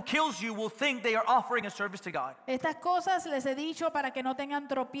anyone who kills you will think they are offering a service to God. Estas cosas les he dicho para que no tengan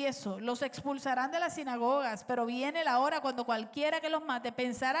tropiezo. Los expulsarán de las sinagogas, pero viene la hora cuando cualquiera que los mate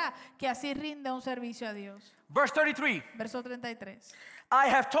pensará que así rinde un servicio a Dios. Verse 33. Verso 33. I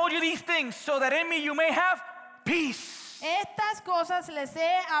have told you these things so that in me you may have peace. Estas cosas les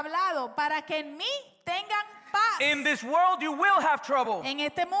he hablado para que en mí tengan paz. In this world you will have trouble. En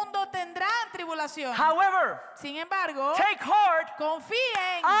este mundo tendrán tribulación. However, Sin embargo, take heart.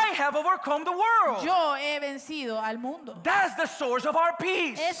 confíen. I have overcome the world. Yo he vencido al mundo. That's the source of our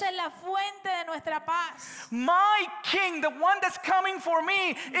peace. Esa es la fuente de nuestra paz. My king, the one that's coming for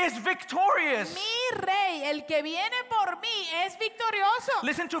me, is victorious. Mi rey, el que viene por mí, es victorioso.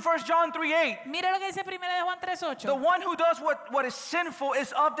 Listen to 1 John 3:8. Mira lo que dice 1 de Juan The 3:8. one who does what is sinful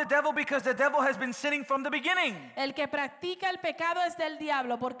is of the devil, because the devil has been sinning from the beginning. El que practica el pecado es del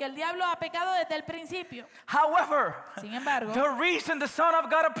diablo, porque el diablo ha pecado desde el principio. However, Sin embargo, the reason the Son of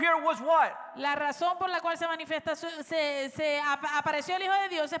God appeared was what? la razón por la cual se apareció el Hijo de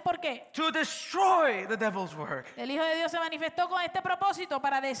Dios es porque To destroy the devil's work. el Hijo de Dios se manifestó con este propósito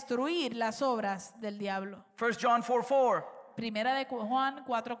para destruir las obras del diablo. 1 John 4:4. Primera de Juan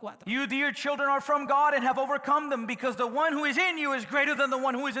 4:4. You, dear children, are from God and have overcome them, because the one who is in you is greater than the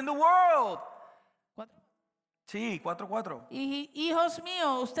one who is in the world. Sí, 4:4. Hijos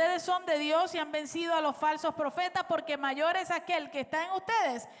míos, ustedes son de Dios y han vencido a los falsos profetas, porque mayor es aquel que está en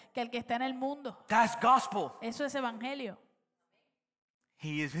ustedes que el que está en el mundo. That's gospel. Eso es evangelio.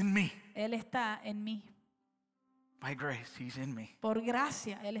 He is in me. Él está en mí. By grace, he's in me. Por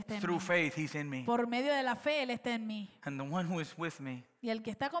gracia, Él está en Through mí. faith, he's in me. Por medio de la fe, Él está en mí. And the one who is with me Y el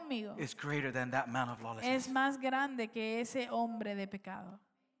que está conmigo is greater than that man of lawlessness. es más grande que ese hombre de pecado.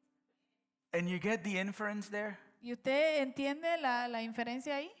 And you get the inference there? ¿Y usted entiende la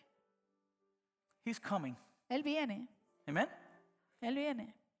inferencia ahí? He's coming. Él viene. Amen? Él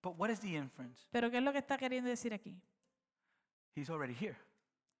viene. But what is the inference? Pero ¿qué es lo que está queriendo decir aquí? He's already here.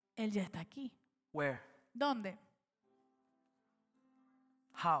 Él ya está aquí. Where? ¿Dónde?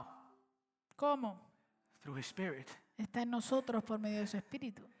 How? ¿Cómo? Through his spirit. Está en nosotros por medio de su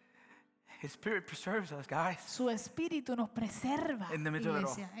espíritu. His spirit preserves us, guys. Su espíritu nos preserva, In the middle of it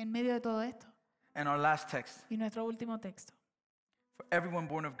iglesia, en medio de todo esto. And our last text. Y nuestro último texto. For everyone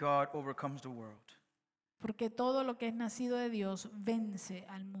born of God overcomes the world. Porque todo lo que es nacido de Dios vence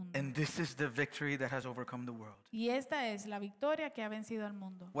al mundo. And this is the victory that has overcome the world. Y esta es la victoria que ha vencido al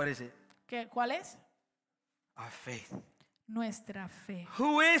mundo. What is it? ¿Cuál es? Our faith. Nuestra fe.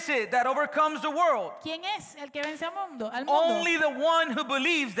 Who is it that overcomes the world? ¿Quién es el que vence al mundo? Only the one who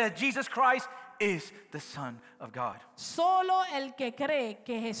believes that Jesus Christ is the Son of God. Solo el que cree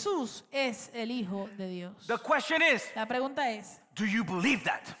que Jesús es el Hijo de Dios. The question is, La pregunta es, do you believe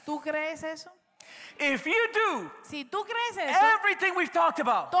that? ¿tú crees eso? If you do, Si tú crees eso, everything we've talked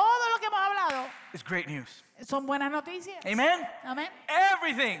about todo lo que hemos hablado is great news. son buenas noticias. Amen? Amén.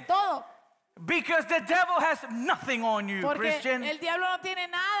 Everything. Todo. Because the devil has nothing on you, Porque Christian. el diablo no tiene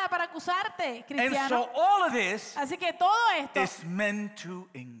nada para acusarte, And cristiano. so all of this Así que todo esto is meant to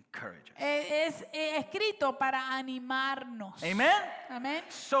encourage us. es escrito para animarnos. Amen? Amén.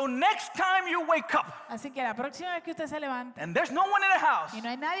 So next time you wake up Así que la próxima vez que usted se levante and there's no one in the house, y no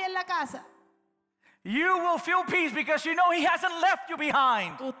hay nadie en la casa, you will feel peace because you know he hasn't left you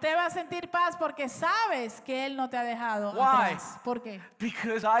behind. usted va a sentir paz porque sabes que Él no te ha dejado Why? atrás. ¿Por qué?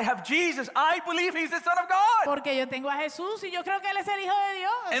 Because I have Jesus. I believe he's the Son of God. Porque yo tengo a Jesús y yo creo que Él es el Hijo de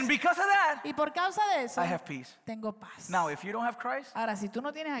Dios. And because of that, Y por causa de eso, I have peace. tengo paz. Now, if you don't have Christ, Ahora, si tú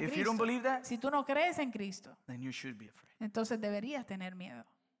no tienes a if you Cristo, don't believe that, si tú no crees en Cristo, then you should be afraid. entonces deberías tener miedo.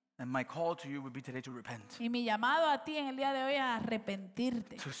 And my call to you would be today to repent, Y mi llamado a ti en el día de hoy es a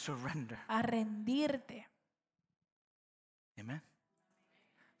arrepentirte, to surrender. a rendirte. Amen?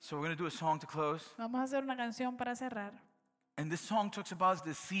 So we're going to do a song to close. Vamos a hacer una canción para cerrar. And this song talks about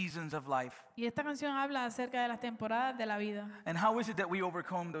the seasons of life. Y esta canción habla acerca de las temporadas de la vida. And how is it that we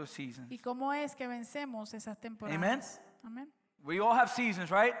overcome those seasons? Y cómo es que vencemos esas temporadas. Amén. We all have seasons,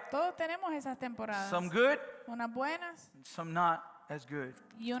 right? Todos tenemos esas temporadas. Some good, Unas buenas some not as good.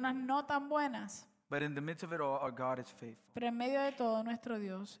 y unas no tan buenas. But in the midst of it all, our God is faithful. Pero en medio de todo, nuestro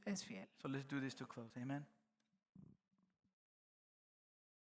Dios es fiel. So let's do this to close. Amen?